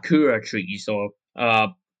sakura trees or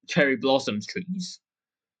cherry blossoms trees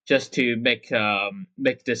just to make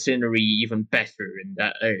the scenery even better in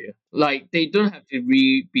that area. Like they don't have to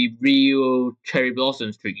be real cherry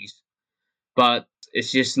blossoms trees, but it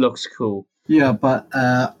just looks cool. Yeah, but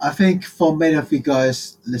I think for many of you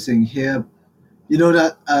guys listening here, you know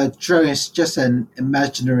that dragon is just an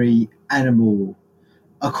imaginary animal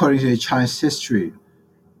according to Chinese history,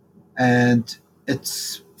 and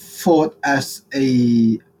it's thought as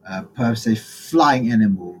a perhaps a flying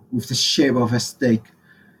animal with the shape of a snake,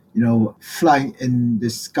 flying in the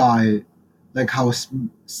sky, like how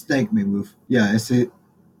snake may move. Yeah, it's a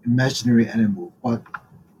imaginary animal, but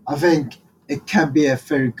I think it can be a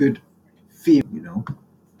very good theme.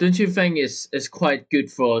 Don't you think it's quite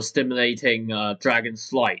good for stimulating dragon's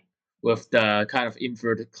flight with the kind of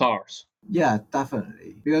inverted cars? Yeah,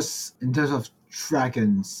 definitely. Because in terms of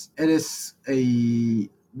dragons, it is a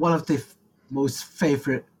one of the most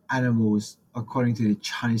favorite animals according to the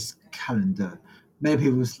Chinese calendar. Many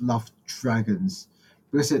people love dragons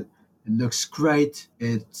because it looks great,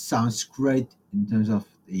 it sounds great in terms of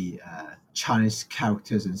the Chinese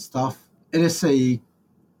characters and stuff. It is a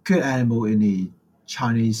good animal in the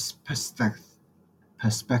Chinese perspective.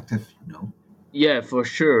 Yeah, for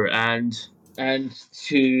sure. And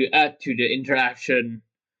to add to the interaction,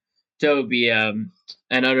 there will be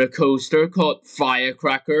another coaster called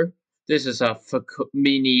Firecracker. This is a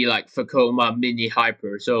mini like Vekoma mini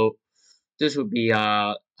hyper. So this would be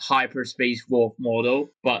a hyperspace walk model,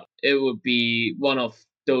 but it would be one of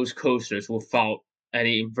those coasters without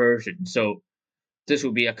any inversion. So this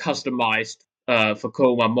would be a customized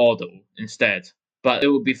Vekoma model instead. But it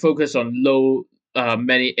would be focused on low,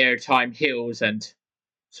 many airtime hills and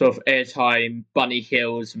sort of airtime bunny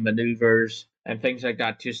hills maneuvers and things like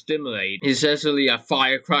that to stimulate essentially a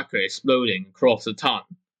firecracker exploding across the town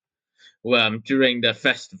during the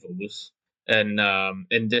festivals and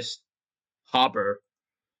in this harbor.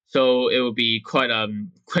 So it will be quite a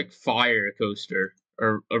quick fire coaster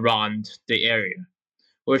around the area,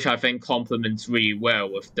 which I think complements really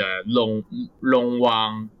well with the Long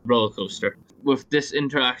Wang roller coaster. With this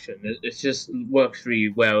interaction, it just works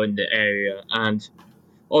really well in the area, and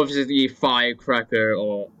obviously firecracker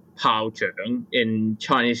or Pao Zheng in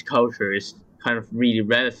Chinese culture is kind of really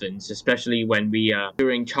relevant, especially when we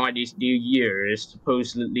during Chinese New Year is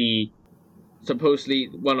supposedly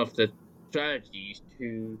one of the strategies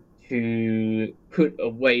to put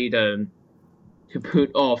away the to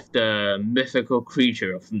put off the mythical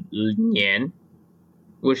creature of Nian,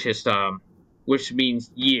 which is which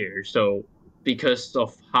means year. So because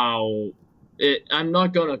of how I'm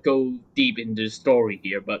not gonna go deep into the story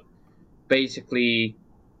here, but basically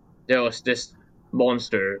there was this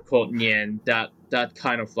monster called Nian that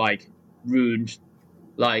kind of like ruined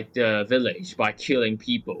like the village by killing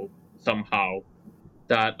people somehow.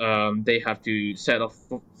 That they have to set off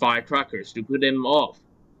firecrackers to put him off.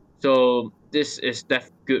 So this is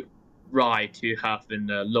definitely good ride to have in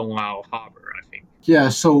the Long Ao Harbor, I think. Yeah,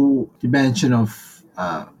 so the mention of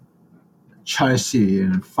Chelsea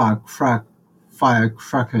and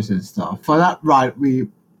firecrackers and stuff. For that ride, we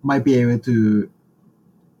might be able to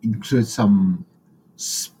include some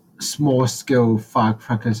small scale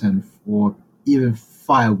firecrackers and or even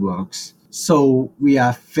fireworks. So we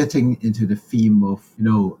are fitting into the theme of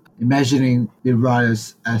imagining the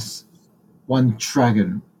riders as one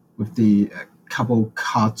dragon with the couple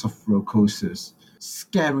carts of roller coasters,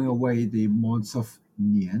 scaring away the monster of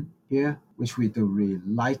Nian here, which we don't really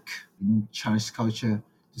like in Chinese culture,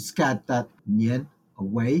 to scare that Nian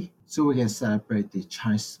away so we can celebrate the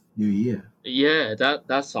Chinese New Year. Yeah,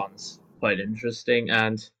 that sounds quite interesting,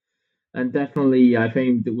 and definitely I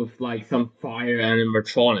think that with like some fire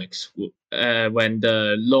animatronics, when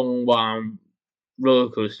the Long Wang roller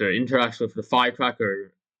coaster interacts with the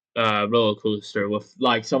firecracker roller coaster with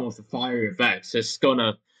like some of the fire effects, it's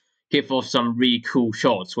gonna give off some really cool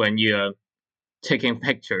shots when you're taking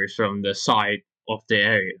pictures from the side of the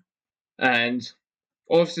area. And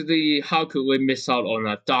obviously, how could we miss out on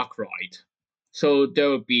a dark ride? So there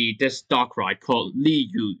would be this dark ride called Li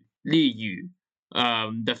Yu,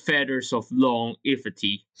 the Feathers of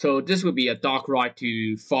Longevity. So this would be a dark ride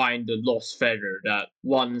to find the lost feather that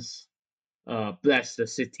once blessed the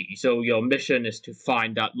city. So your mission is to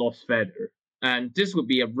find that lost feather, and this would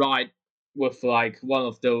be a ride with like one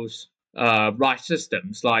of those ride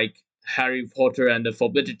systems like Harry Potter and the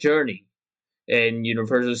Forbidden Journey in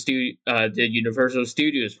the Universal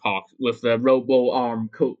Studios park with the Robo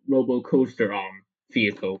Coaster arm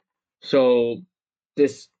vehicle. So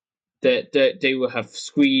this they will have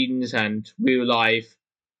screens and real life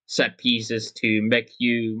set pieces to make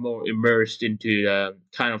you more immersed into the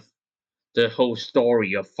kind of the whole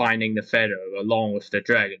story of finding the feather along with the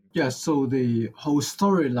dragon. Yeah, so the whole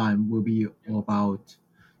storyline will be about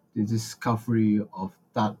the discovery of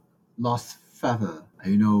that lost feather.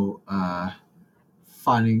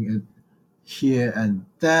 Finding it here and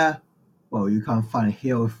there. Well, you can't find it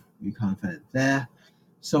here, you can't find it there.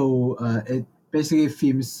 So it basically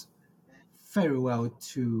themes very well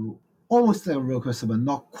to almost like a roller coaster, but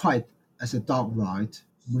not quite as a dog ride,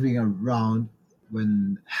 moving around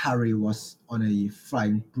when Harry was on a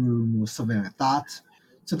flying broom or something like that.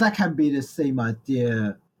 So that can be the same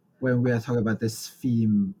idea when we are talking about this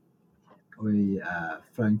theme of a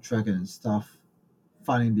flying dragon and stuff,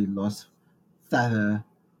 finding the lost feather.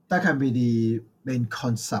 That can be the main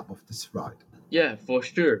concept of this ride. Yeah, for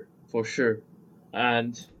sure.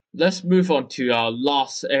 And let's move on to our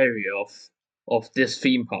last area of this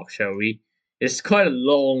theme park, shall we? It's quite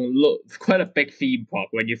a quite a big theme park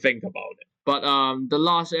when you think about it. But the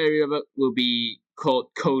last area of it will be called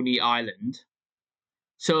Coney Island.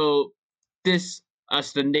 So this,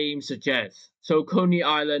 as the name suggests, so Coney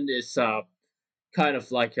Island is kind of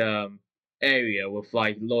like area with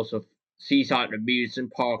like lots of seaside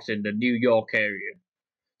amusement parks in the New York area.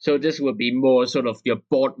 So this would be more sort of your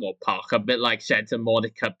boardwalk park, a bit like Santa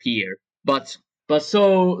Monica Pier. But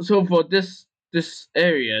for this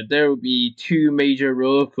area, there will be two major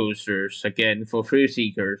roller coasters again for thrill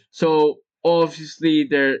seekers. So obviously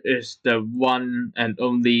there is the one and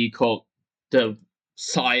only called the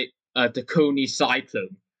the Coney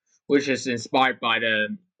Cyclone, which is inspired by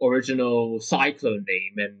the original Cyclone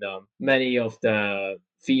name and many of the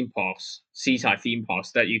seaside theme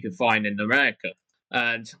parks that you can find in America.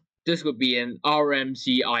 And this would be an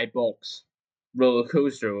RMC box roller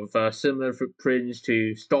coaster with a similar footprints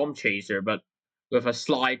to Storm Chaser, but with a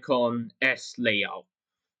Slycon S layout.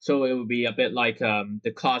 So it would be a bit like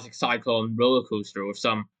the classic Cyclone roller coaster with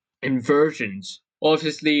some inversions.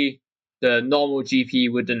 Obviously, the normal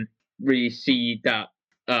GP wouldn't really see that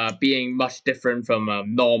being much different from a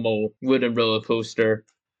normal wooden roller coaster,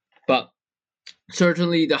 but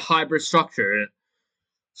certainly the hybrid structure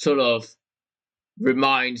sort of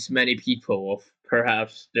reminds many people of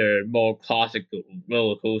perhaps the more classical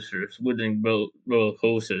roller coasters, roller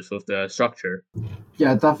coasters with the structure.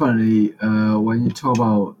 Yeah, definitely. When you talk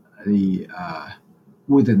about the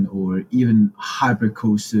wooden or even hybrid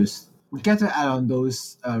coasters, we get to add on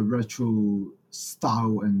those retro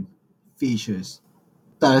style and features.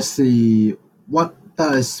 That is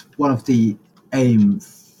one of the aim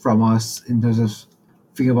from us in terms of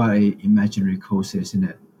thinking about a imaginary coaster, isn't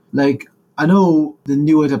it? Like I know the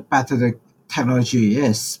newer the better the technology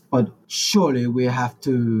is, but surely we have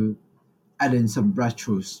to add in some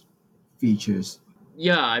retro features.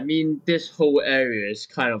 Yeah, I mean, this whole area is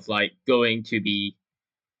kind of like going to be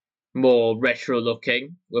more retro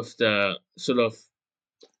looking with the sort of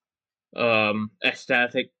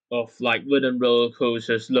aesthetic of like wooden roller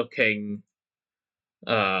coasters looking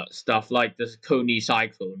stuff like the Coney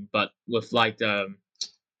Cyclone, but with like the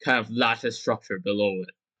kind of lattice structure below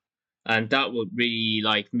it. And that would really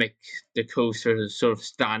like make the coaster sort of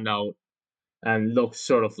stand out and look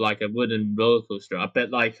sort of like a wooden roller coaster, a bit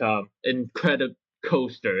like Incredible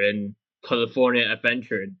Coaster in California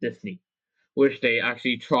Adventure in Disney, which they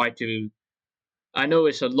actually tried to. I know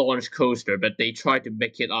it's a launch coaster, but they tried to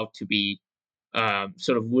make it out to be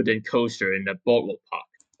sort of wooden coaster in the boardwalk park.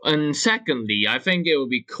 And secondly, I think it would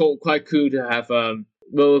be quite cool to have a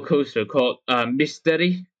roller coaster called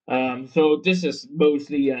Mystery. So this is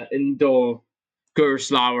mostly an indoor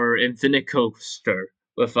Gerstlauer Infinite Coaster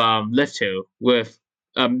with little with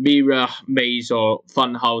a mirror maze or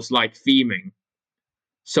funhouse like theming.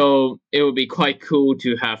 So it would be quite cool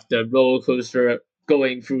to have the roller coaster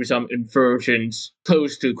going through some inversions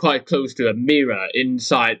quite close to a mirror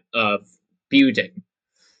inside a building.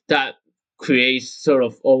 That creates sort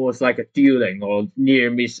of almost like a dueling or near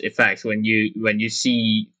miss effects when you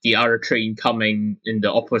see the other train coming in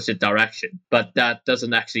the opposite direction, but that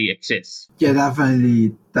doesn't actually exist. Yeah,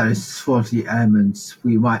 definitely. That is one of the elements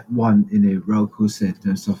we might want in a roller coaster in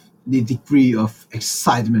terms of the degree of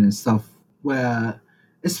excitement and stuff. Where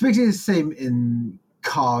it's basically the same in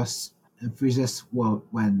Cars and Freezer's world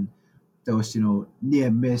when there was near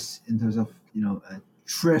miss in terms of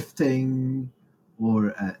drifting or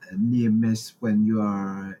a near miss when you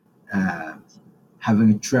are uh,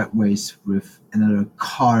 having a drag race with another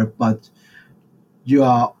car, but you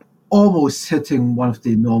are almost hitting one of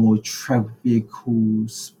the normal track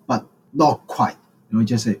vehicles, but not quite.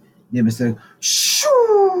 Just a near miss, like,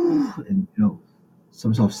 shoo, and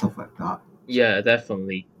some sort of stuff like that. Yeah,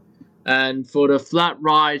 definitely. And for the flat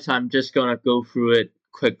rides, I'm just gonna go through it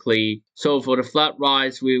quickly. So for the flat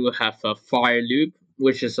rides, we will have a Fire Loop,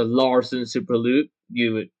 which is a Larson Super Loop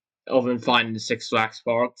you would often find in the Six Flags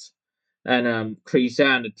parks, and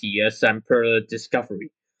Crisanity, a Semper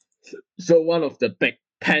Discovery. So one of the big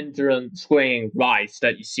pendulum swinging rides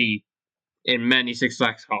that you see in many Six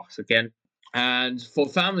Flags parks again. And for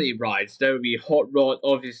family rides, there will be Hot Rod,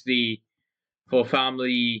 obviously for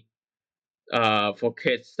family, for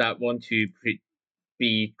kids that want to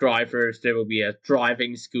be drivers. There will be a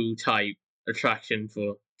driving school type attraction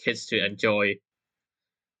for kids to enjoy.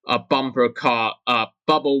 A bumper car,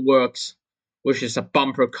 Bubble Works, which is a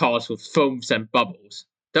bumper cars with foams and bubbles.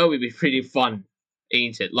 That would be pretty fun,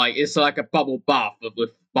 ain't it? Like it's like a bubble bath but with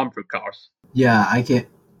bumper cars. Yeah, I can.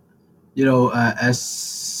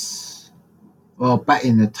 As well, back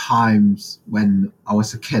in the times when I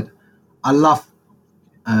was a kid, I love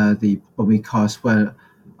the bumpy cars where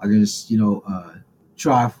I can just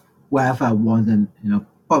drive wherever I want and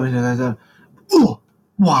bump into another. Oh,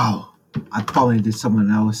 wow! I bump into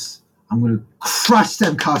someone else. I'm gonna crush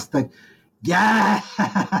them cars like, yeah,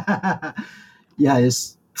 yeah,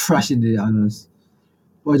 just crushing the others.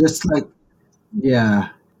 Or just like, yeah,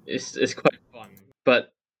 It's quite fun,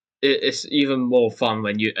 but it's even more fun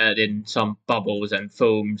when you add in some bubbles and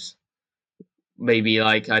foams. Maybe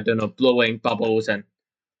like I don't know, blowing bubbles and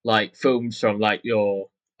like foams from like your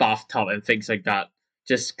bathtub and things like that,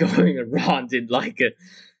 just going around in like a,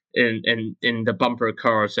 in the bumper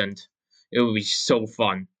cars, and it will be so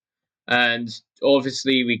fun. And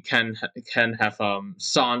obviously we can have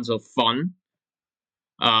Sounds of Fun,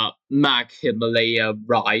 Mac Himalaya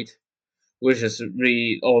ride, which is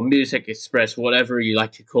really, or Music Express, whatever you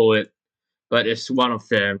like to call it, but it's one of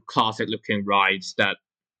the classic looking rides that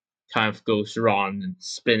kind of goes around and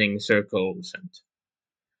spinning circles. And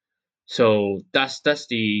so that's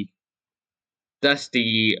the that's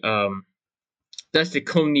the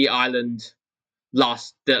Coney Island,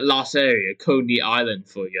 last area, Coney Island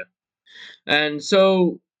for you. And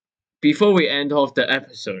so before we end off the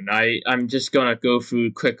episode, I'm just gonna go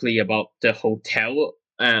through quickly about the hotel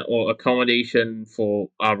or accommodation for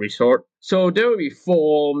our resort. So there will be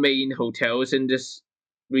four main hotels in this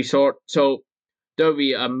resort. So there will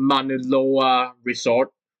be a Manuloa Resort,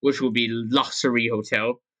 which will be luxury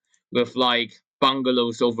hotel with like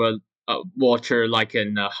bungalows over water, like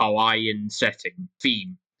in a Hawaiian setting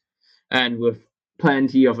theme, and with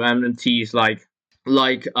plenty of amenities like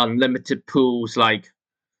unlimited pools, like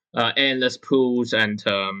endless pools and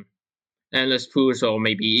endless pools, or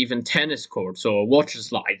maybe even tennis courts or water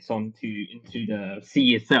slides onto into the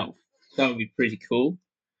sea itself. That would be pretty cool.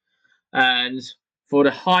 And for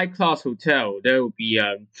the high class hotel, there will be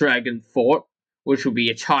Dragon Fort, which will be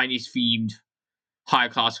a Chinese themed high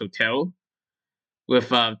class hotel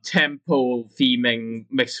with temple theming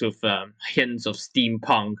mixed with hints of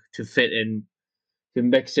steampunk to fit in, to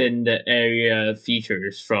mix in the area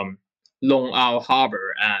features from Long Isle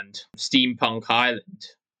Harbor and Steampunk Island.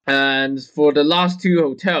 And for the last two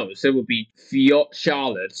hotels, it would be Fiat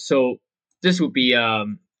Charlotte. So this would be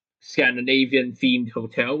Scandinavian themed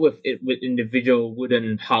hotel with individual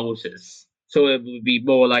wooden houses. So it would be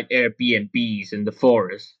more like Airbnbs in the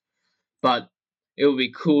forest. But it would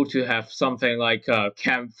be cool to have something like a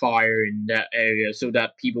campfire in that area so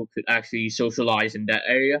that people could actually socialize in that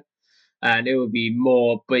area, and it would be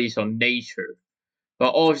more based on nature.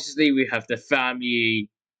 But obviously, we have the family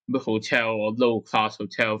hotel or low class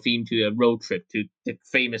hotel themed to a road trip to the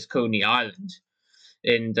famous Coney Island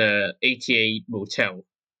in the 88 Motel,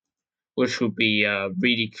 which would be a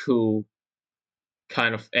really cool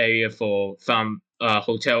kind of area for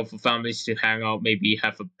hotel for families to hang out. Maybe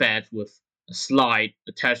have a bed with a slide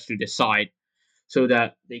attached to the side, so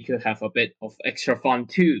that they could have a bit of extra fun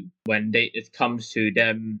too when it comes to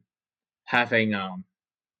them having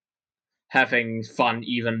having fun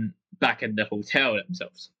even back in the hotel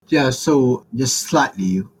themselves. Yeah, so just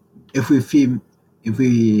slightly, if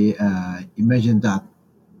we imagine that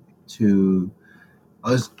to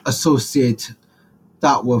associate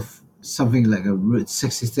that with something like a Route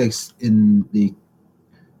 66 in the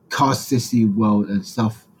car city world and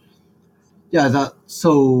stuff. Yeah,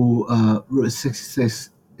 Route 66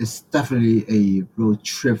 is definitely a road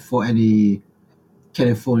trip for any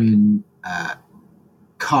Californian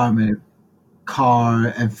car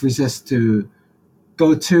enthusiast to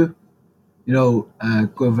go to.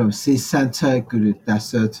 Going from city center, go to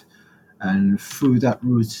desert, and through that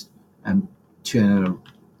route and to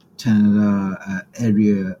another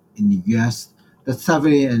area in the US. That's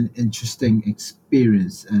definitely an interesting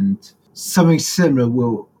experience, and something similar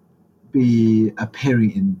will be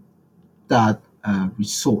appearing in that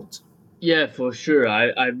resort. Yeah, for sure.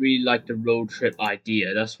 I really like the road trip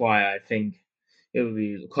idea. That's why I think it would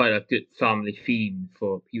be quite a good family theme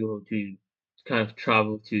for people to kind of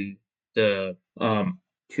travel to the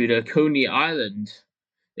Coney Island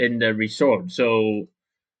in the resort. So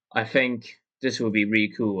I think this will be really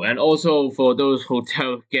cool. And also for those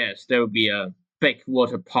hotel guests, there will be a big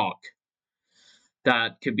water park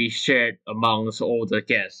that could be shared amongst all the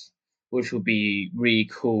guests, which would be really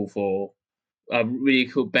cool for a really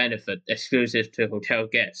cool benefit exclusive to hotel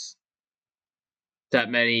guests that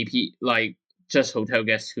like just hotel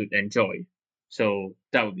guests could enjoy. So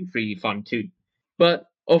that would be really fun too. But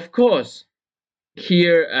of course,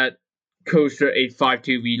 here at Coaster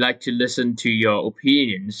 852, we like to listen to your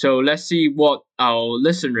opinion. So let's see what our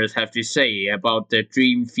listeners have to say about the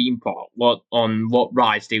Dream theme park. What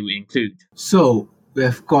rides they will include. So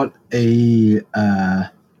we've got a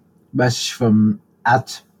message from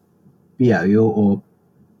at BLO or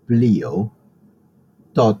Blio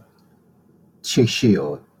dot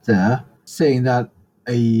Chishio there saying that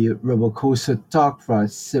a roller coaster dark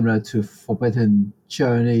ride similar to Forbidden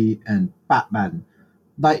Journey and Batman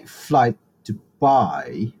Night Flight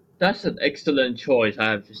Dubai. That's an excellent choice,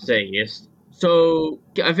 I have to say. Yes. So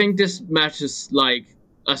I think this matches like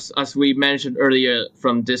as we mentioned earlier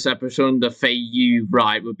from this episode, the Feiyu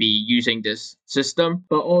ride would be using this system.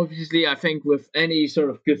 But obviously, I think with any sort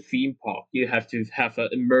of good theme park, you have to have an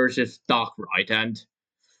immersive dark ride, and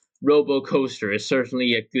Robo Coaster is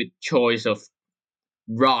certainly a good choice of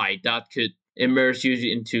ride that could immerse you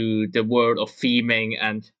into the world of theming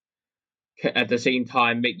and at the same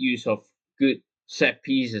time make use of good set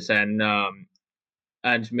pieces and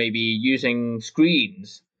maybe using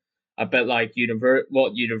screens a bit like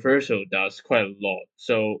what Universal does quite a lot.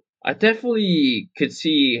 So I definitely could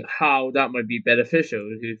see how that might be beneficial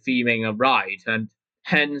to theming a ride, and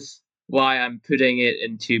hence why I'm putting it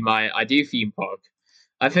into my ideal theme park.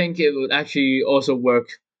 I think it would actually also work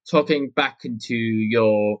talking back into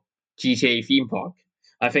your GTA theme park.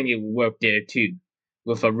 I think it would work there too,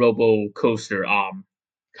 with a robo coaster arm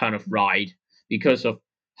kind of ride because of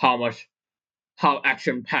how much how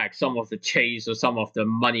action packed some of the chase or some of the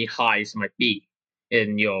money highs might be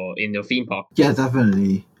in your theme park. Yeah,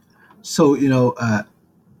 definitely. So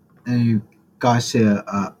any guys here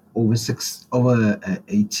over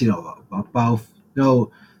 18 or above,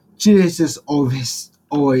 GTS is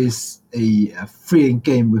always a thrilling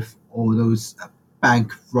game with all those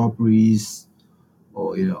bank robberies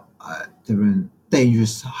or different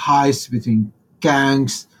dangerous heists between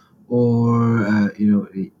gangs or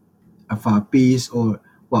the FRBs or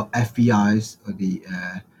FBI's or the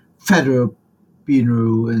federal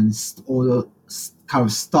bureau and all the kind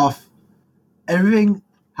of stuff. Everything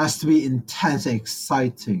has to be intense and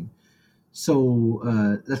exciting.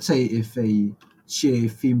 So let's say if a GA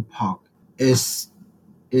theme park is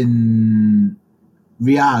in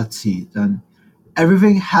reality, then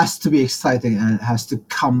everything has to be exciting and it has to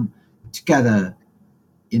come together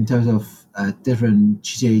in terms of different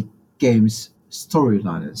GTA games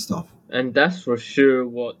storyline and stuff. And that's for sure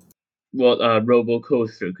what a robo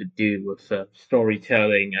coaster could do with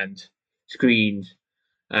storytelling and screens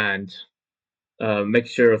and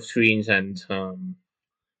mixture of screens and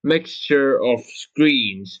mixture of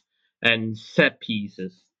screens and set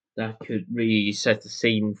pieces that could really set the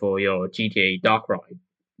scene for your GTA Dark Ride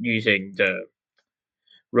using the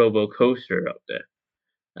robo coaster up there.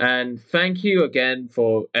 And thank you again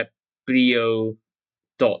for Eplio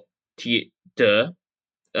dot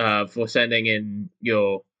for sending in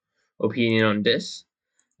your opinion on this.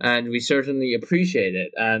 And we certainly appreciate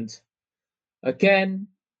it. And again,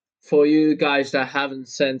 for you guys that haven't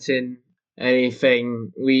sent in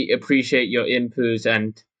anything, we appreciate your inputs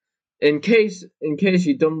and in case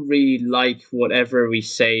you don't really like whatever we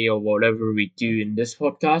say or whatever we do in this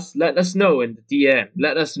podcast, let us know in the DM.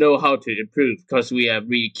 Let us know how to improve, because we are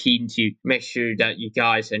really keen to make sure that you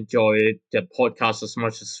guys enjoy the podcast as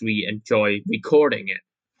much as we enjoy recording it.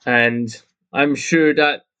 And I'm sure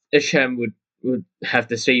that HM would have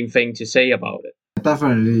the same thing to say about it.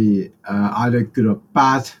 Definitely, either good or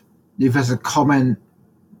bad. Leave us a comment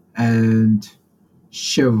and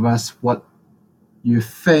share with us what you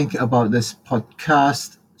think about this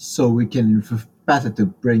podcast, so we can improve better to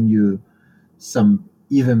bring you some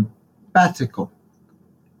even better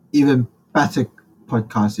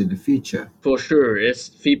podcasts in the future. For sure,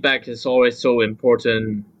 feedback is always so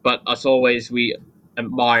important. But as always, we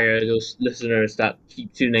admire those listeners that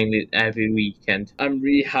keep tuning in every week, and I'm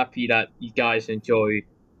really happy that you guys enjoy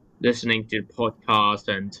listening to the podcast.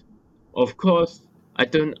 And of course, I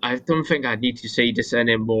don't think I need to say this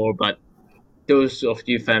anymore, but those of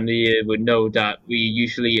you familiar would know that we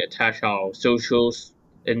usually attach our socials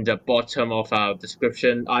in the bottom of our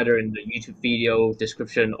description, either in the YouTube video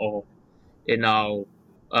description or in our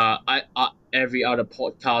every other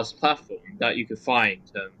podcast platform that you could find.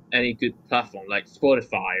 Any good platform like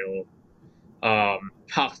Spotify or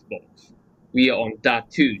Castbox, we are on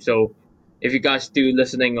that too. So if you guys do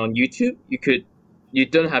listening on YouTube, you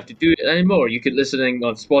don't have to do it anymore. You could listening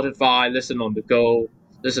on Spotify, listen on the go,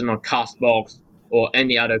 listen on Castbox, or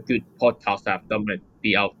any other good podcast app that might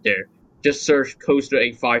be out there. Just search Coaster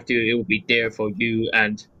 852, it will be there for you,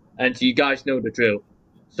 and you guys know the drill.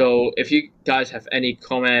 So if you guys have any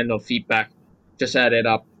comment or feedback, just add it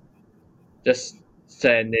up. Just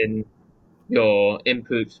send in your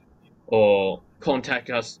input or contact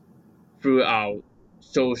us through our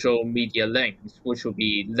social media links, which will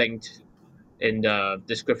be linked in the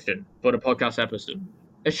description for the podcast episode.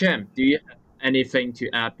 HM, do you have anything to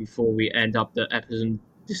add before we end up the episode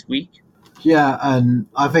this week? Yeah, and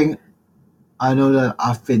I know that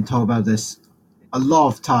I've been talking about this a lot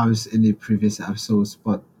of times in the previous episodes,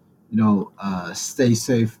 but stay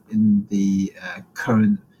safe in the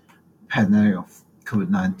current pandemic of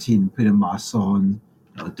COVID-19. Put a mask on,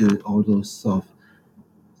 do all those sort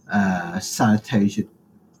of sanitation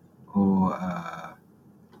or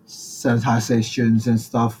sanitizations and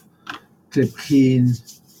stuff. Keep clean.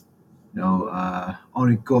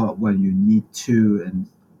 Only go out when you need to, and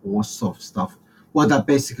all sort of stuff. Well, that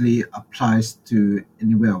basically applies to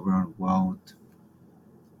anywhere around the world.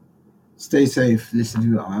 Stay safe,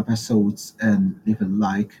 listen to our episodes, and leave a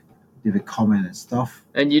like, leave a comment and stuff.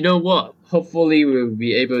 And you know what? Hopefully we'll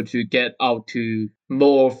be able to get out to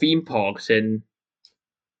more theme parks in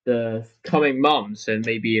the coming months, and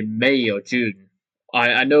maybe in May or June.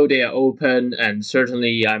 I know they are open, and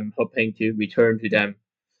certainly I'm hoping to return to them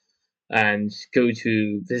and go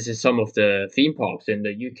to visit some of the theme parks in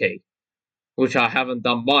the UK, which I haven't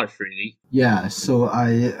done much really. Yeah, so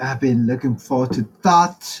I have been looking forward to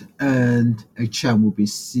that, and HM will be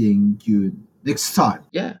seeing you next time.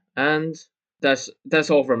 Yeah, and that's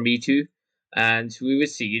all from me too, and we will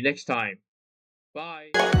see you next time.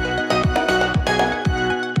 Bye.